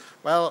reason?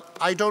 Well,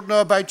 I don't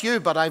know about you,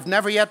 but I've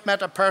never yet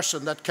met a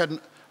person that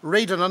can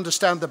read and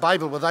understand the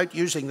Bible without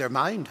using their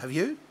mind. Have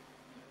you?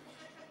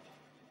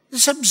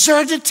 It's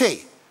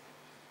absurdity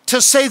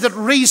to say that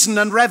reason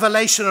and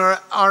revelation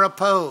are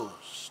opposed.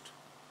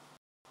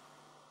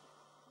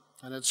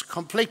 And it's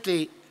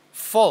completely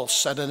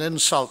false and an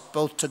insult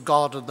both to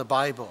God and the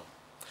Bible.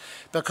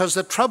 Because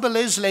the trouble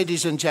is,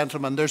 ladies and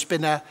gentlemen, there's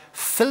been a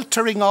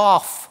filtering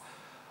off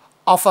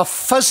of a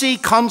fuzzy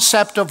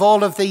concept of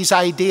all of these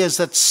ideas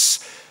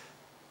that's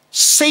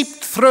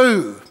seeped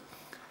through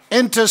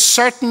into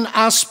certain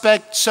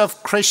aspects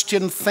of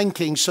Christian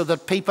thinking so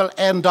that people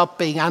end up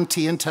being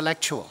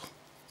anti-intellectual.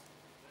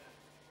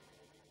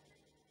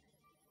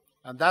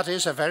 And that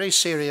is a very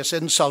serious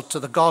insult to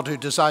the God who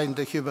designed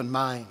the human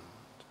mind.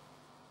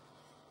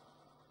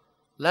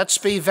 Let's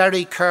be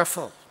very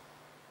careful,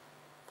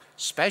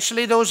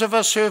 especially those of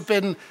us who have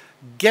been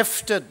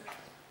gifted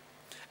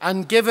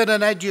and given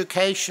an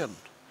education,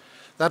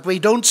 that we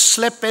don't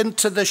slip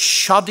into the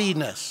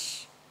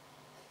shoddiness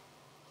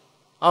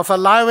of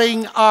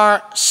allowing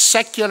our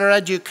secular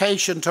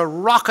education to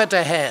rocket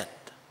ahead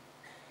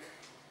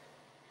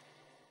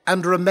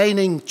and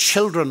remaining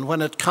children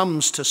when it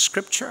comes to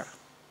Scripture.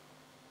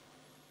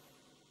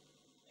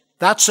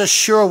 That's a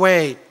sure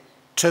way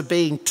to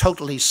being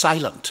totally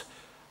silent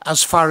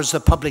as far as the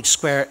public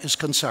square is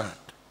concerned.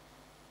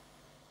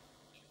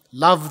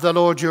 Love the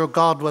Lord your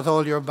God with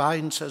all your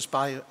mind, says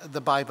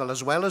the Bible,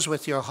 as well as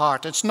with your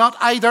heart. It's not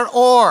either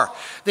or.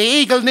 The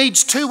eagle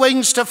needs two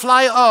wings to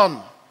fly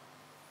on.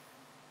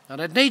 And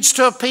it needs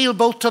to appeal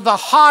both to the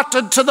heart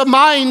and to the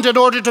mind in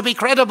order to be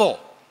credible.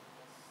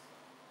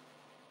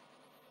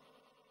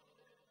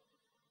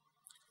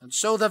 And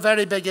so the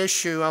very big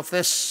issue of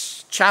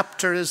this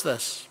chapter is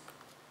this: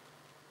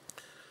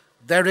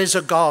 there is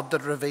a God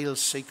that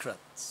reveals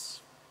secrets.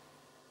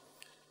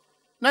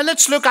 Now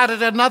let's look at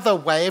it another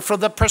way, from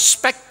the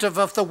perspective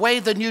of the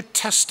way the New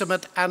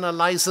Testament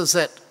analyzes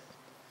it.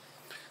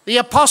 The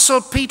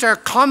Apostle Peter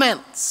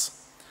comments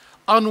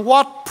on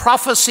what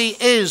prophecy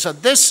is,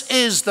 and this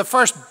is the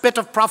first bit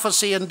of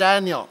prophecy in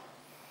Daniel.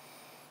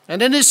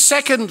 And in his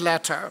second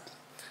letter,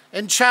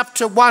 in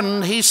chapter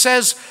 1, he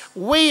says,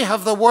 "We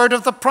have the word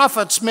of the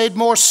prophets made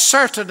more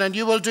certain, and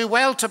you will do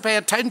well to pay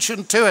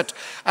attention to it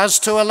as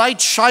to a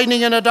light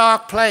shining in a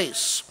dark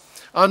place,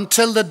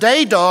 until the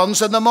day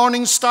dawns and the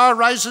morning star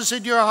rises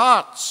in your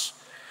hearts.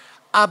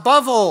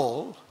 Above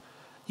all,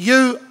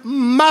 you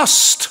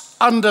must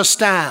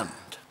understand."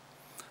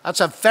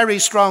 That's a very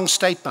strong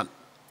statement.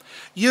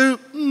 You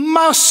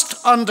must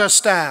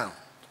understand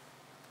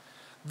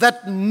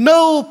that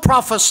no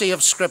prophecy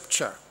of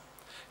Scripture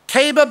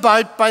came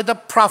about by the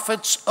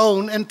prophet's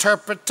own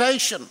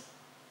interpretation.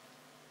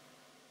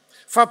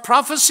 For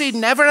prophecy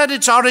never had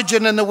its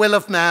origin in the will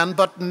of man,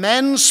 but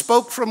men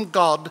spoke from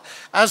God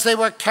as they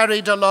were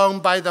carried along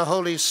by the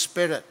Holy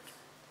Spirit.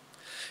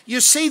 You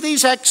see,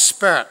 these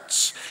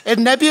experts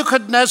in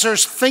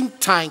Nebuchadnezzar's think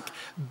tank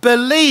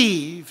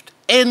believed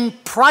in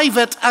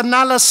private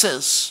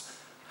analysis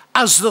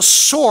as the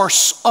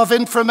source of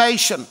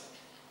information.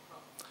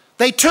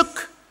 They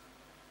took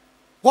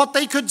what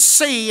they could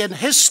see in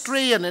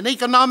history and in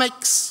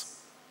economics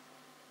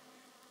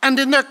and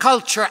in their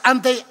culture,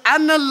 and they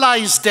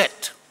analyzed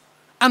it,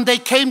 and they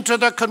came to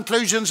their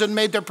conclusions and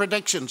made their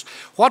predictions.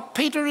 What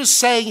Peter is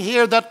saying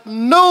here, that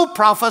no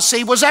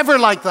prophecy was ever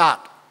like that.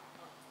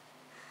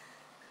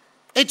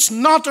 It's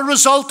not a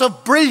result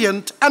of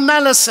brilliant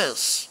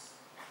analysis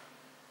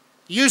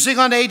using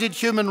unaided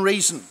human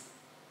reason.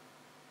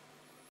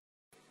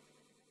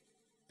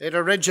 It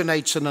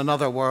originates in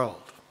another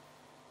world.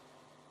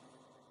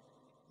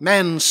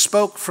 Men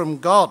spoke from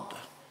God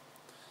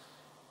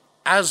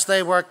as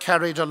they were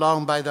carried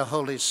along by the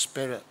Holy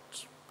Spirit.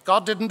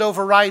 God didn't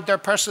override their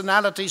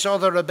personalities or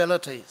their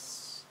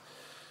abilities,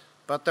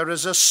 but there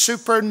is a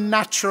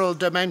supernatural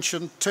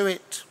dimension to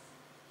it.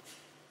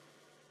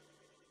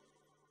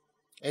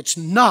 It's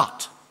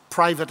not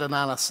private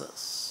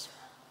analysis.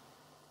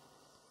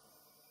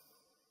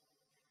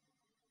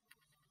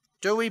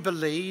 Do we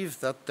believe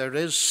that there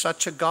is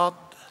such a God?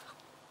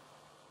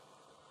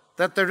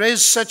 That there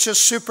is such a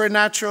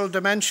supernatural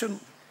dimension?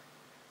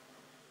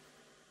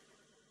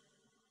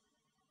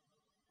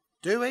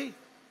 Do we?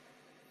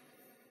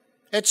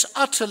 It's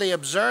utterly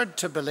absurd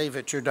to believe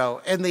it, you know,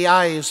 in the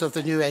eyes of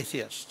the new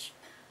atheists.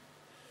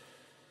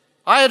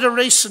 I had a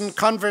recent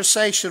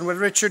conversation with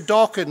Richard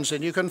Dawkins,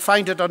 and you can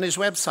find it on his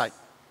website.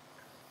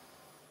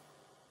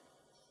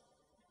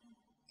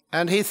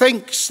 And he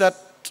thinks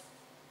that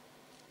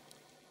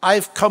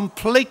I've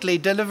completely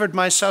delivered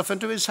myself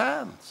into his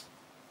hands,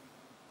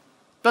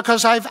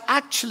 because I've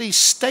actually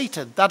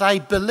stated that I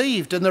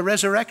believed in the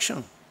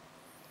resurrection,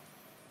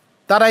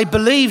 that I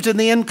believed in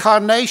the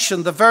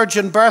incarnation, the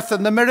virgin birth,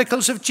 and the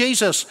miracles of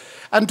Jesus.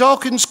 And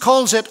Dawkins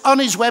calls it on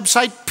his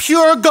website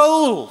pure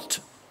gold.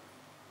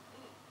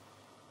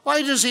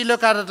 Why does he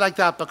look at it like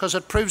that? Because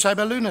it proves I'm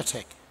a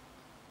lunatic.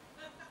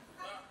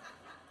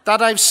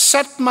 That I've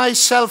set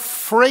myself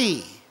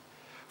free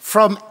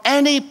from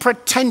any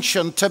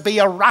pretension to be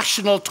a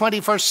rational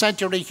 21st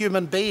century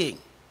human being.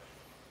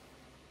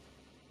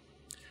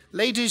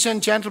 Ladies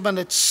and gentlemen,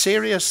 it's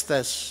serious,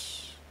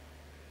 this,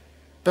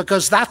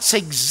 because that's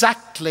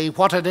exactly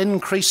what an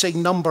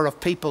increasing number of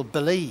people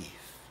believe.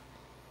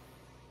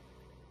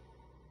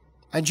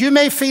 And you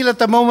may feel at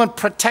the moment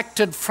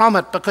protected from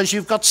it because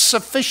you've got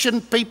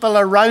sufficient people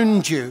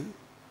around you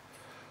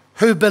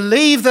who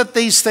believe that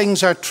these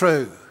things are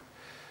true.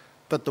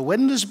 But the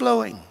wind is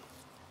blowing.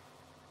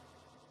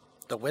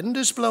 The wind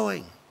is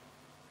blowing.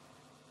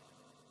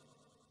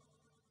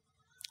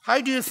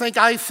 How do you think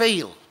I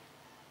feel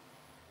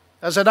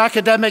as an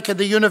academic in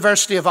the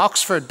University of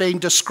Oxford being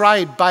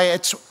described by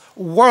its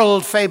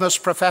world-famous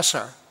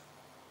professor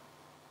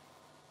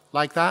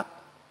like that?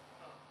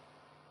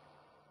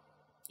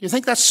 You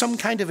think that's some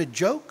kind of a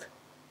joke?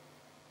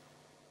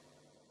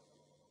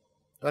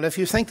 Well, if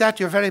you think that,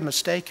 you're very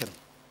mistaken.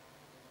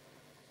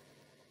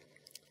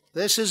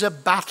 This is a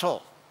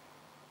battle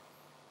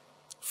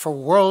for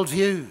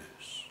worldviews.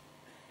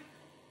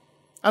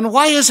 And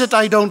why is it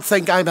I don't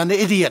think I'm an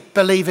idiot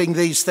believing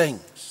these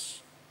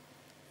things?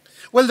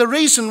 Well, the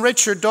reason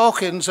Richard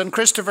Dawkins and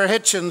Christopher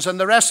Hitchens and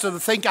the rest of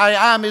them think I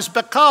am is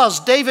because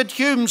David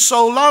Hume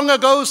so long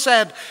ago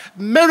said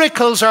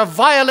miracles are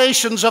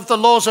violations of the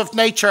laws of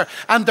nature,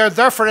 and they're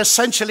therefore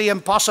essentially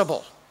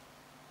impossible.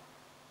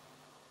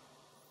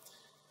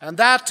 And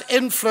that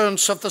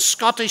influence of the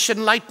Scottish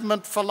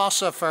Enlightenment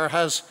philosopher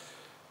has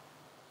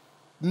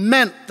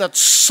meant that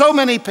so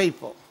many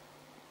people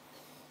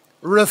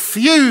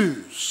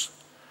refuse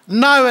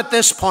now at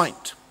this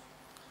point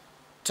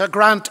to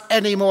grant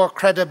any more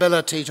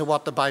credibility to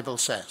what the Bible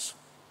says.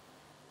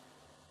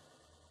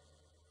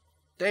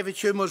 David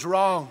Hume was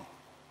wrong.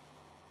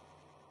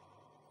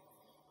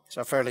 It's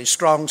a fairly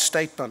strong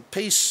statement.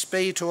 Peace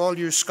be to all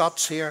you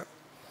Scots here.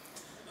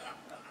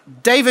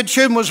 David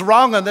Hume was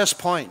wrong on this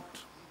point.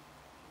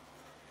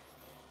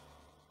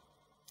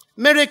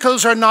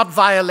 Miracles are not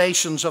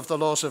violations of the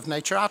laws of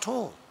nature at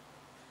all.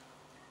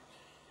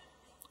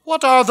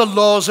 What are the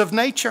laws of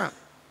nature?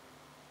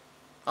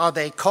 Are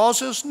they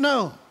causes?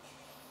 No.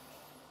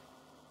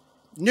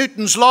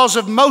 Newton's laws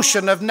of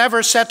motion have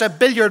never set a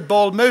billiard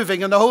ball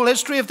moving in the whole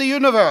history of the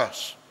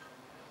universe.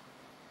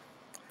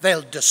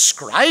 They'll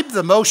describe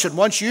the motion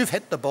once you've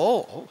hit the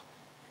ball.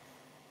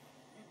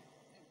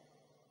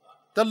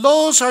 The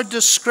laws are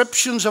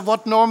descriptions of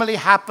what normally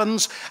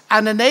happens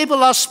and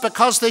enable us,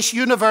 because this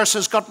universe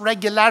has got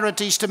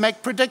regularities, to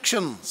make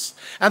predictions.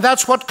 And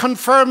that's what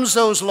confirms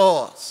those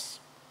laws.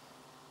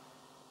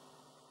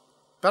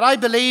 But I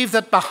believe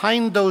that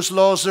behind those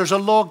laws there's a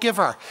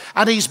lawgiver,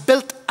 and he's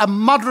built a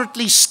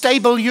moderately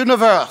stable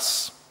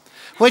universe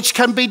which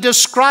can be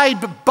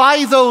described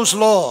by those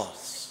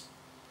laws.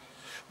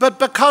 But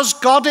because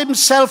God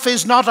himself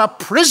is not a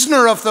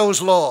prisoner of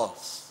those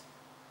laws,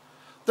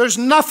 there's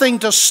nothing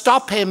to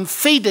stop him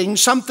feeding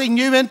something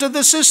new into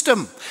the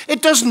system.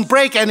 It doesn't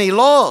break any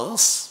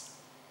laws.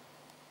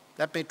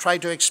 Let me try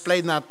to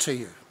explain that to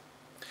you.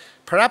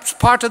 Perhaps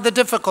part of the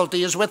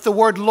difficulty is with the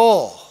word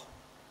law.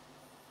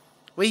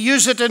 We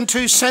use it in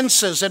two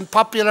senses in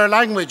popular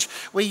language.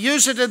 We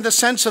use it in the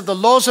sense of the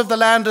laws of the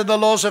land and the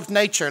laws of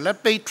nature.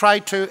 Let me try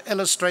to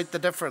illustrate the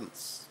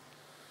difference.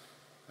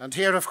 And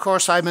here, of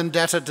course, I'm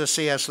indebted to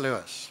C.S.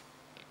 Lewis.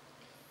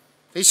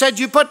 He said,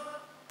 you put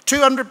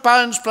 £200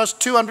 plus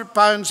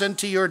 £200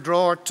 into your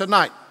drawer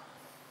tonight.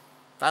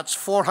 That's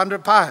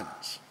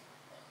 £400.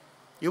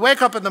 You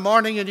wake up in the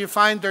morning and you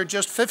find there are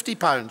just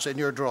 £50 in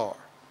your drawer.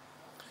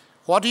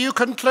 What do you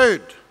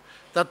conclude?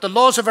 That the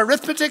laws of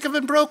arithmetic have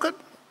been broken?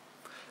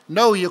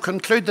 No, you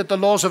conclude that the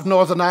laws of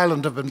Northern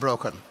Ireland have been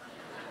broken.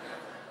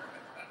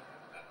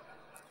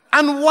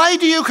 And why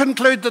do you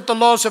conclude that the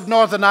laws of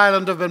Northern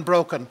Ireland have been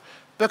broken?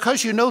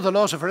 Because you know the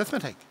laws of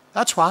arithmetic.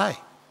 That's why.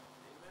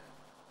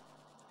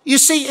 You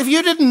see, if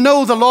you didn't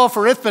know the law of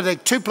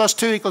arithmetic, 2 plus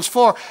 2 equals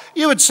 4,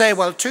 you would say,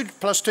 well, 2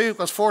 plus 2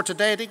 equals 4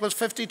 today, it equals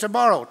 50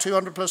 tomorrow,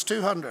 200 plus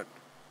 200.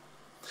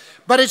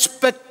 But it's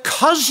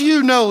because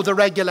you know the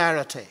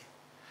regularity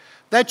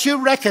that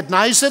you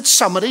recognize that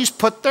somebody's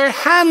put their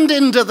hand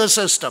into the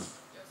system.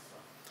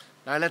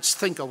 Now let's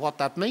think of what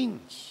that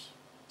means.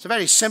 It's a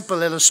very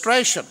simple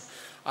illustration.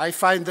 I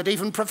find that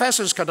even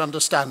professors can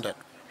understand it.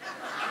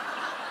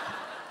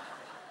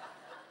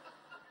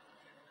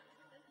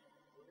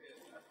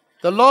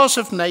 The laws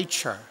of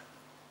nature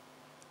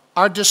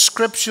are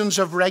descriptions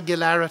of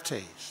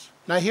regularities.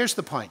 Now here's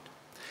the point.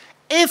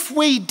 If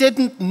we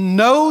didn't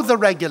know the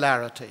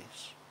regularities,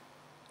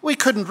 we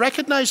couldn't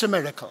recognize a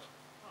miracle.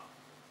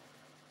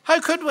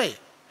 How could we?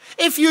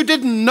 If you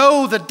didn't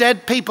know that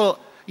dead people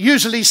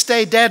usually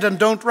stay dead and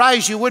don't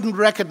rise, you wouldn't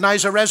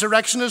recognize a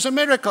resurrection as a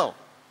miracle.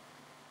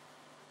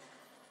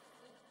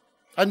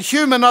 And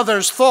Hume and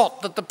others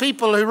thought that the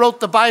people who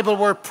wrote the Bible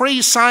were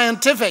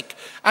pre-scientific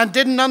and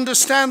didn't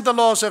understand the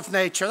laws of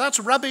nature. That's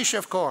rubbish,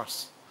 of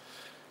course.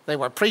 They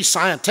were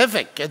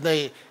pre-scientific in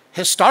the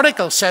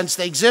historical sense.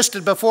 They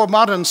existed before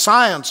modern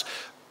science.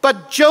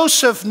 But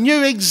Joseph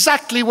knew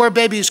exactly where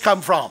babies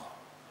come from.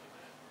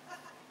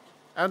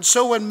 And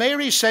so when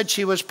Mary said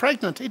she was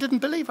pregnant, he didn't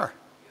believe her.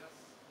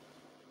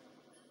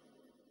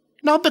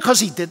 Not because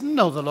he didn't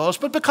know the laws,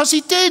 but because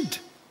he did.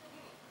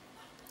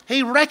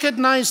 He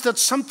recognized that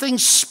something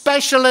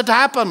special had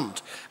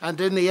happened,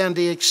 and in the end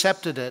he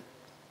accepted it.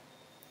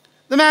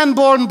 The man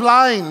born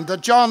blind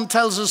that John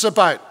tells us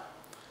about,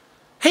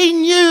 he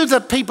knew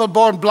that people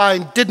born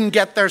blind didn't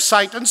get their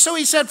sight, and so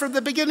he said from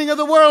the beginning of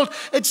the world,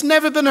 it's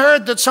never been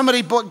heard that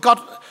somebody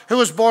who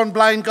was born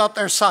blind got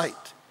their sight.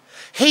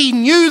 He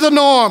knew the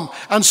norm,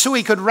 and so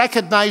he could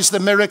recognize the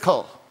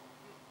miracle,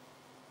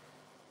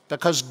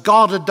 because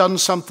God had done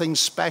something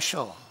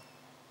special.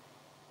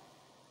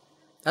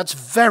 That's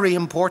very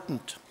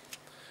important,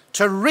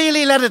 to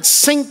really let it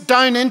sink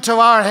down into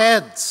our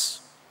heads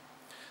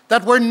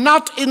that we're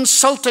not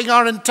insulting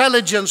our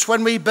intelligence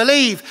when we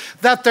believe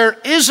that there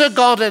is a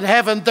God in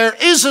heaven, there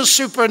is a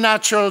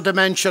supernatural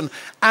dimension,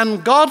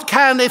 and God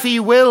can, if he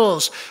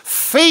wills,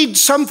 feed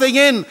something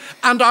in,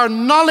 and our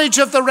knowledge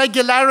of the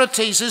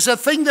regularities is a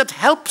thing that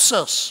helps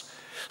us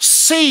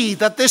see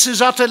that this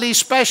is utterly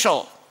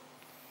special.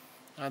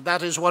 And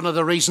that is one of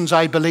the reasons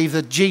I believe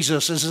that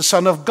Jesus is the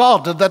Son of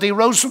God and that he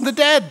rose from the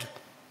dead.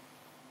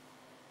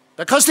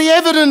 Because the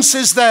evidence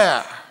is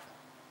there.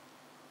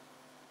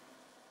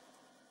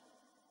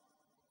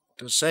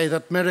 To say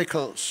that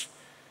miracles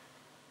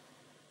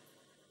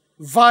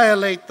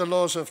violate the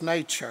laws of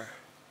nature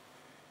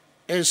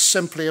is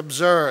simply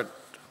absurd.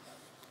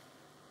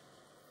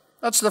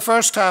 That's the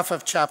first half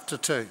of chapter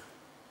 2.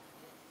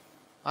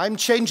 I'm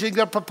changing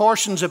the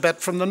proportions a bit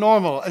from the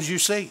normal, as you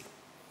see.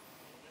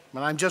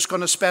 And I'm just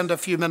going to spend a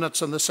few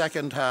minutes on the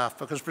second half,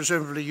 because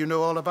presumably you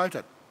know all about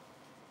it.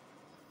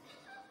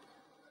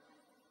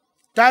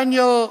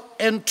 Daniel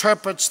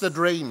interprets the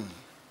dream.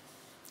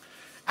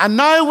 And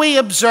now we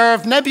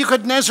observe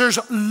Nebuchadnezzar's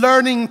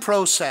learning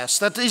process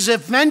that is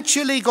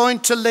eventually going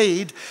to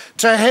lead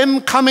to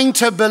him coming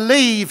to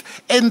believe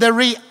in the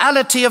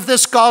reality of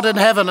this God in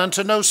heaven and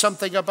to know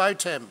something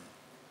about him.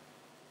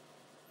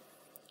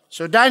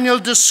 So Daniel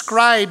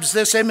describes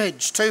this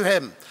image to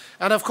him.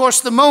 And of course,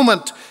 the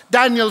moment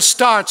Daniel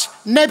starts,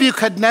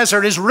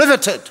 Nebuchadnezzar is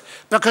riveted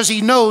because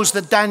he knows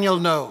that Daniel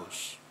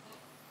knows.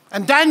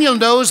 And Daniel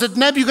knows that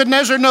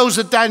Nebuchadnezzar knows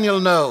that Daniel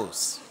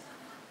knows.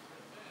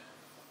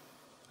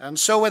 And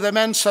so with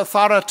immense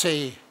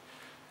authority,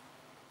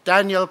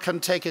 Daniel can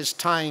take his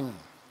time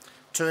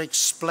to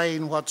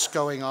explain what's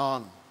going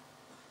on.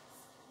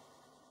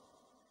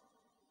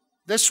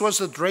 This was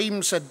the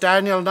dream, said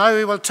Daniel. Now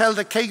he will tell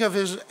the king of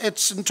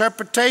its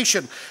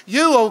interpretation.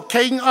 You, O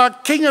king, are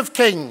king of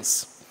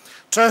kings,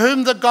 to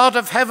whom the God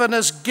of heaven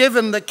has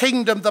given the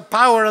kingdom, the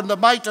power, and the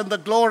might, and the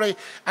glory,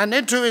 and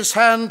into his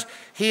hand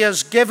he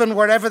has given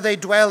wherever they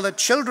dwell the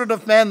children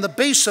of men, the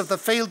beasts of the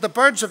field, the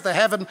birds of the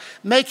heaven,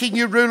 making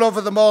you rule over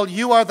them all.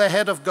 You are the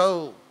head of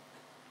gold.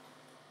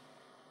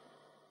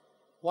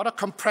 What a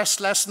compressed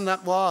lesson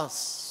that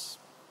was.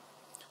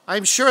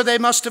 I'm sure they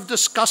must have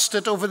discussed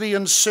it over the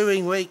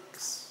ensuing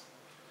weeks.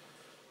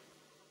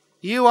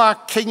 You are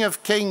King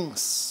of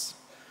Kings,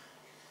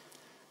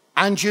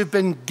 and you've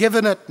been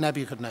given it,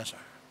 Nebuchadnezzar.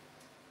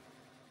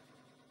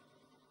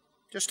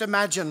 Just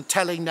imagine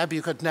telling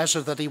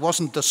Nebuchadnezzar that he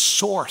wasn't the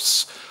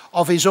source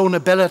of his own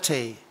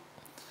ability.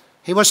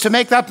 He was to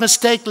make that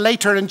mistake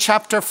later in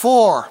chapter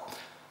 4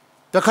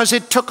 because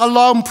it took a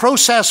long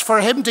process for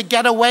him to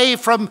get away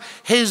from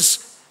his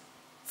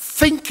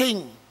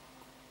thinking.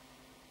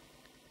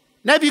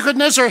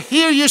 Nebuchadnezzar,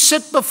 here you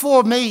sit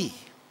before me.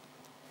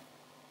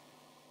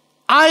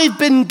 I've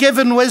been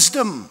given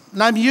wisdom,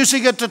 and I'm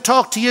using it to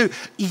talk to you.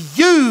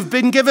 You've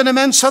been given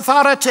immense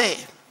authority.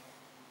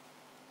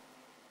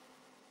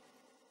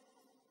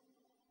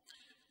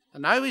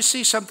 And now we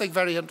see something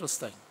very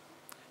interesting.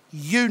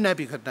 You,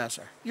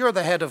 Nebuchadnezzar, you're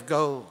the head of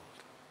gold.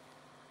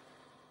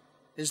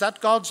 Is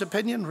that God's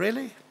opinion,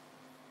 really?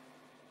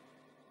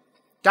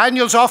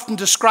 Daniel's often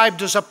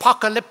described as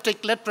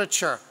apocalyptic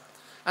literature.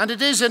 And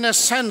it is in a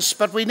sense,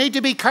 but we need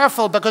to be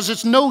careful because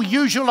it's no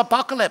usual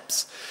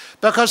apocalypse.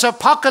 Because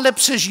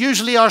apocalypses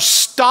usually are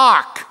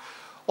stark.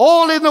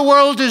 All in the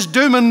world is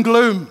doom and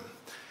gloom.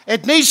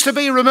 It needs to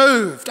be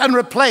removed and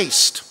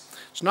replaced.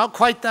 It's not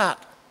quite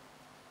that.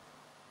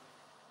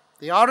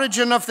 The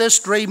origin of this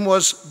dream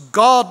was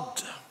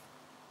God.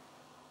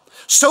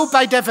 So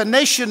by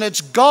definition,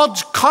 it's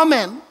God's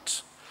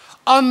comment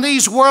on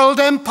these world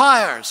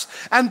empires.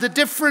 And the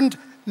different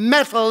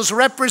metals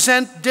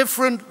represent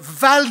different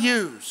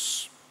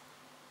values.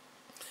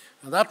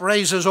 And that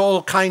raises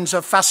all kinds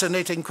of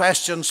fascinating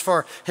questions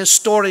for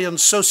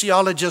historians,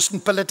 sociologists,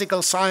 and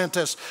political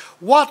scientists.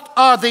 What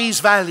are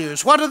these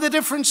values? What are the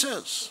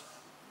differences?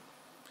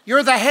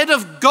 You're the head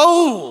of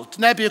gold,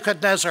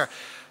 Nebuchadnezzar.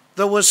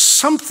 There was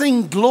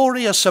something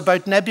glorious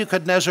about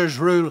Nebuchadnezzar's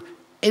rule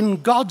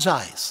in God's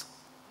eyes.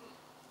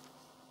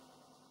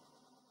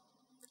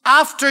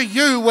 After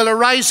you will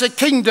arise a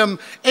kingdom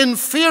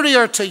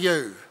inferior to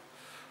you.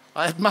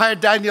 I admire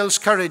Daniel's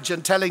courage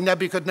in telling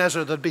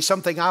Nebuchadnezzar there'd be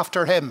something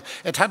after him.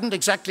 It hadn't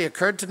exactly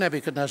occurred to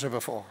Nebuchadnezzar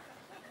before.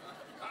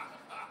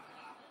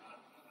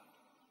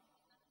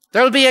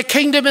 There'll be a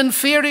kingdom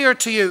inferior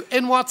to you.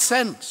 In what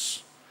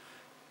sense?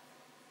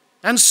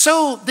 And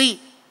so the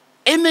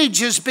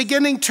image is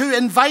beginning to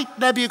invite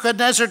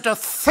Nebuchadnezzar to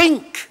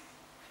think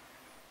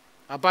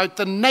about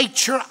the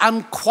nature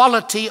and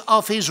quality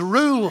of his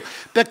rule,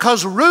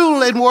 because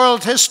rule in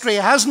world history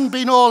hasn't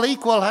been all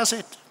equal, has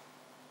it?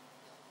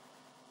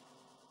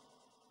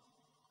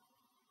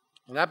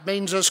 And that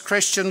means as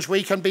Christians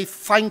we can be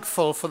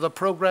thankful for the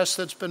progress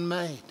that's been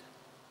made.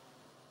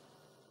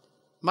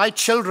 My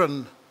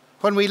children,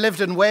 when we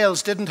lived in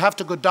Wales, didn't have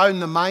to go down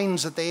the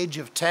mines at the age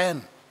of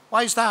 10.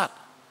 Why is that?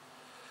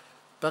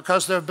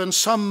 Because there have been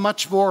some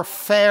much more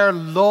fair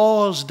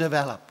laws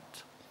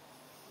developed.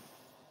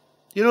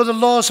 You know, the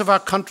laws of our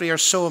country are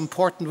so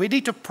important. We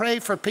need to pray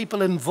for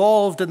people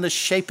involved in the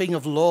shaping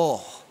of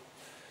law,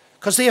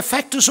 because they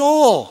affect us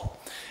all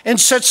in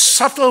such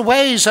subtle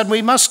ways, and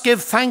we must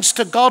give thanks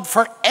to God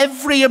for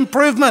every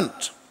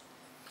improvement.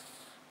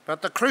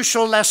 But the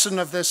crucial lesson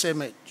of this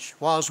image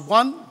was,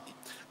 1,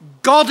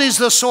 God is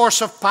the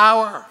source of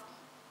power.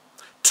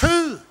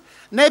 2,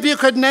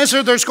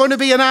 Nebuchadnezzar, there's going to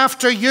be an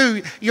after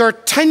you. Your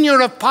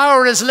tenure of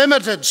power is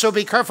limited, so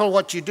be careful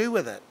what you do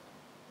with it.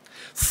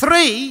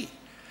 3,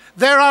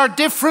 there are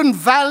different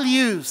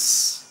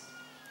values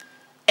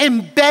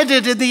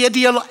embedded in the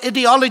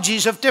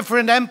ideologies of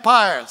different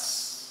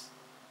empires.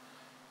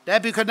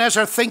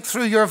 Nebuchadnezzar, think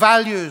through your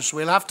values.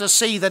 We'll have to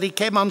see that he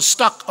came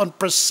unstuck on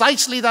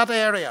precisely that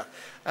area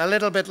a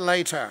little bit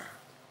later.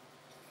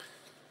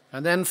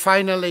 And then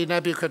finally,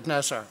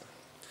 Nebuchadnezzar,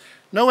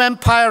 no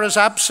empire has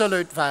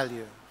absolute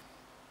value.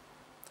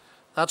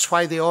 That's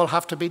why they all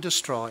have to be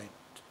destroyed.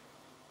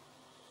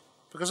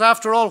 Because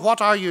after all,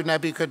 what are you,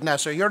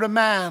 Nebuchadnezzar? You're a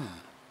man.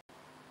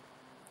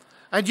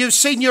 And you've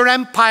seen your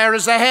empire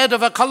as the head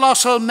of a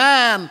colossal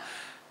man.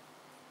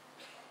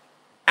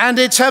 And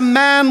it's a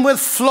man with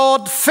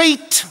flawed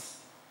feet.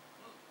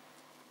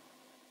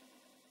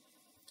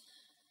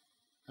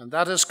 And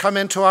that has come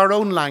into our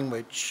own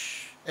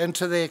language,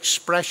 into the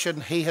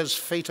expression, he has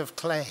feet of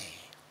clay.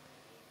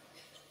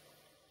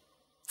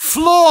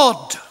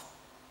 Flawed.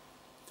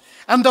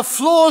 And the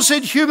flaws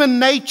in human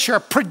nature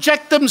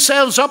project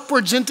themselves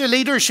upwards into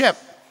leadership,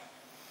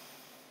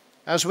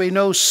 as we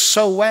know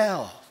so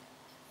well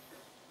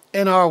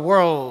in our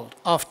world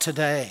of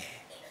today.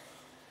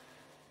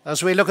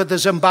 As we look at the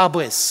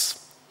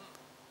Zimbabwe's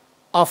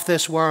of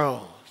this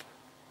world,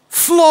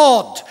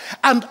 flawed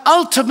and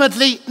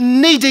ultimately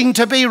needing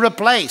to be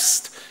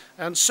replaced.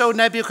 And so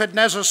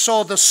Nebuchadnezzar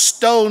saw the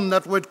stone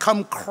that would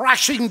come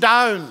crashing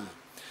down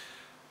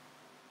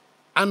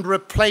and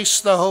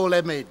replace the whole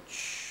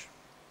image.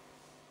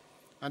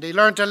 And he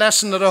learned a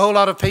lesson that a whole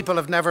lot of people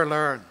have never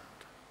learned.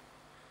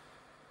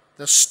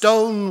 The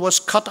stone was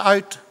cut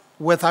out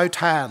without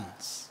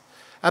hands.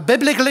 A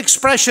biblical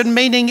expression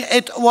meaning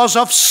it was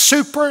of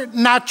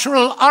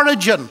supernatural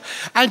origin.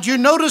 And you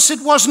notice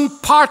it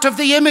wasn't part of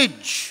the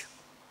image.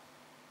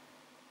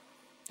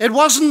 It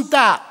wasn't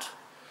that.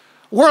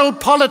 World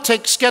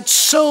politics gets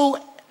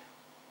so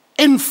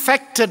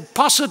infected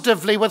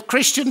positively with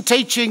Christian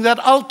teaching that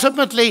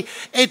ultimately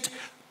it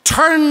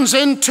turns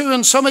into,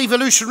 in some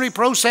evolutionary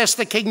process,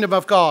 the kingdom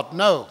of God.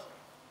 No.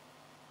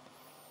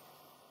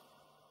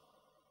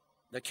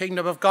 The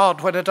kingdom of God,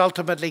 when it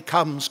ultimately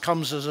comes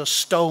as a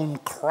stone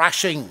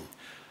crashing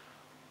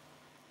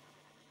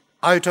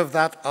out of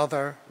that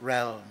other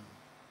realm.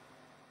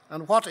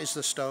 And what is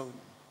the stone?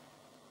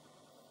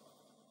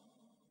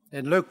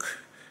 In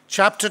Luke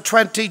chapter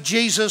 20,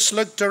 Jesus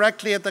looked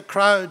directly at the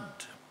crowd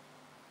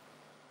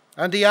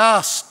and he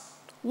asked,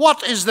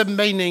 what is the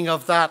meaning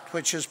of that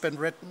which has been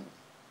written?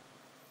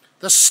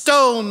 The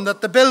stone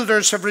that the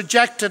builders have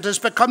rejected has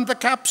become the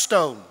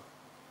capstone.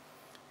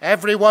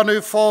 Everyone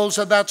who falls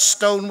on that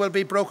stone will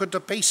be broken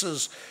to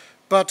pieces,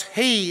 but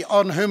he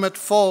on whom it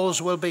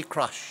falls will be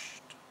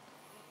crushed.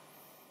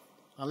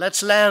 Now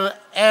let's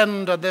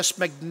end on this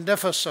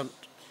magnificent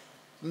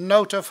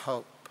note of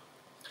hope.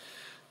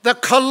 The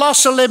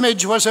colossal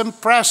image was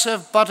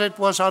impressive, but it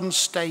was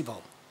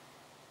unstable.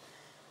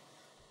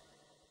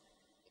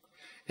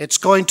 It's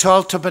going to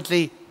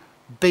ultimately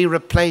be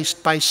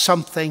replaced by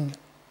something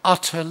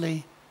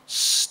utterly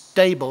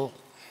stable.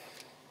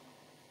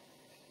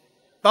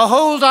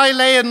 Behold, I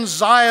lay in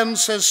Zion,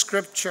 says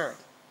Scripture,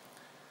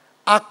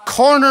 a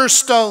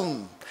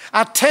cornerstone,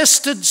 a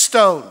tested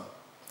stone,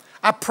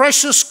 a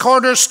precious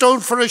cornerstone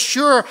for a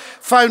sure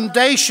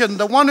foundation.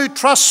 The one who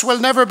trusts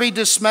will never be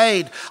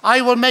dismayed.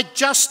 I will make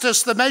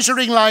justice the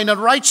measuring line and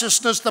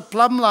righteousness the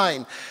plumb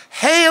line.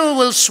 Hail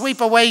will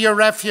sweep away your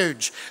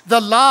refuge,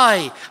 the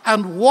lie,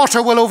 and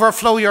water will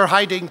overflow your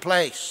hiding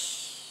place.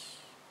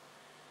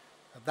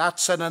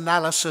 That's an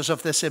analysis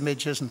of this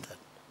image, isn't it?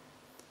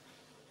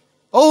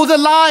 Oh, the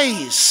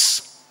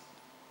lies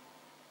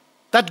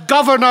that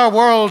govern our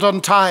world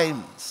on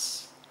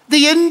times.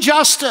 The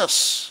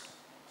injustice.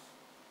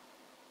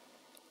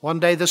 One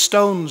day the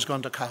stone's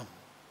going to come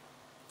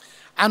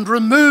and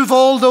remove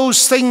all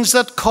those things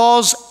that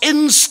cause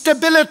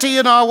instability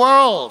in our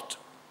world.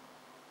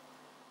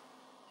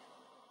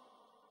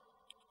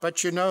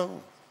 But you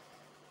know,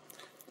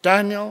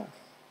 Daniel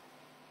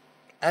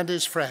and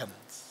his friends,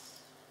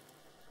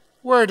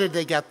 where did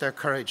they get their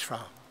courage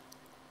from?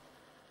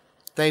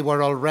 They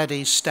were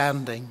already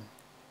standing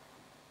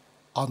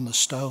on the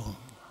stone.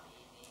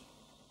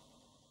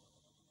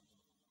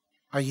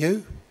 Are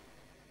you?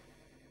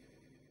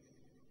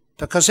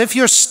 Because if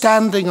you're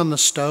standing on the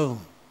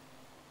stone,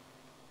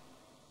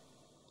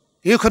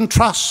 you can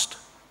trust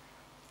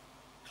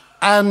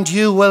and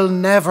you will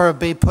never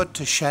be put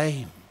to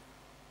shame.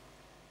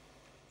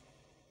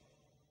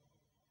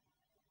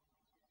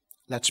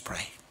 Let's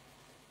pray.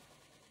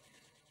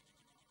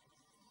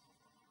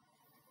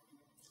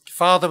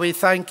 Father, we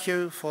thank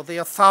you for the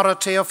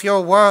authority of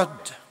your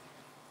word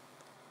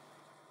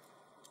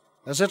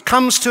as it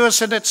comes to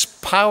us in its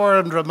power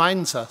and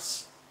reminds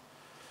us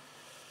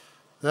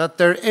that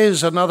there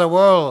is another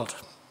world.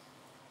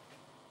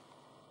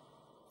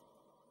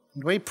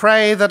 And we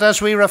pray that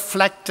as we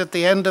reflect at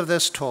the end of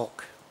this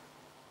talk,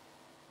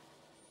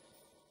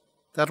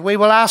 that we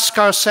will ask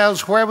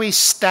ourselves where we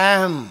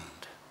stand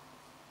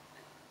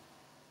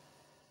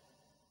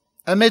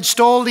amidst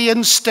all the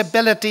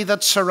instability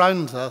that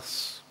surrounds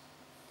us.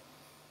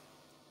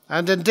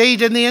 And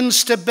indeed, in the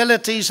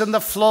instabilities and the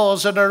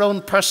flaws in our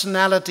own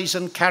personalities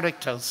and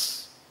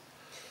characters,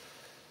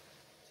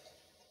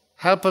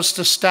 help us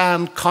to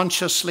stand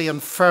consciously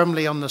and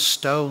firmly on the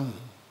stone.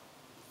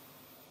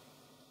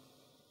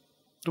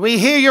 We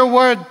hear your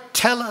word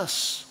tell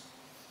us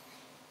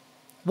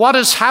what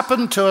has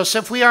happened to us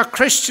if we are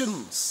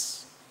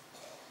Christians,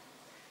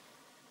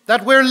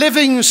 that we're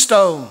living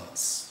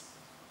stones.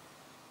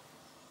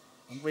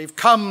 And we've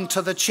come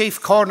to the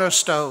chief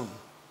cornerstone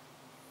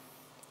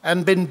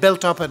and been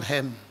built up in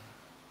him.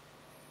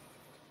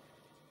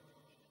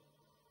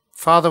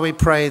 Father, we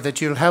pray that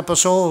you'll help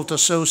us all to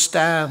so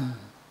stand.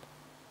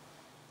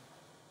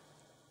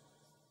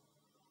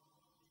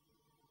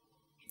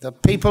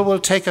 That people will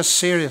take us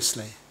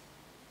seriously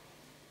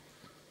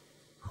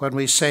when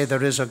we say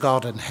there is a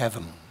God in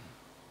heaven.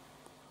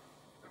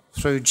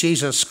 Through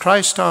Jesus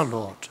Christ our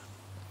Lord.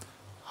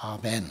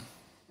 Amen.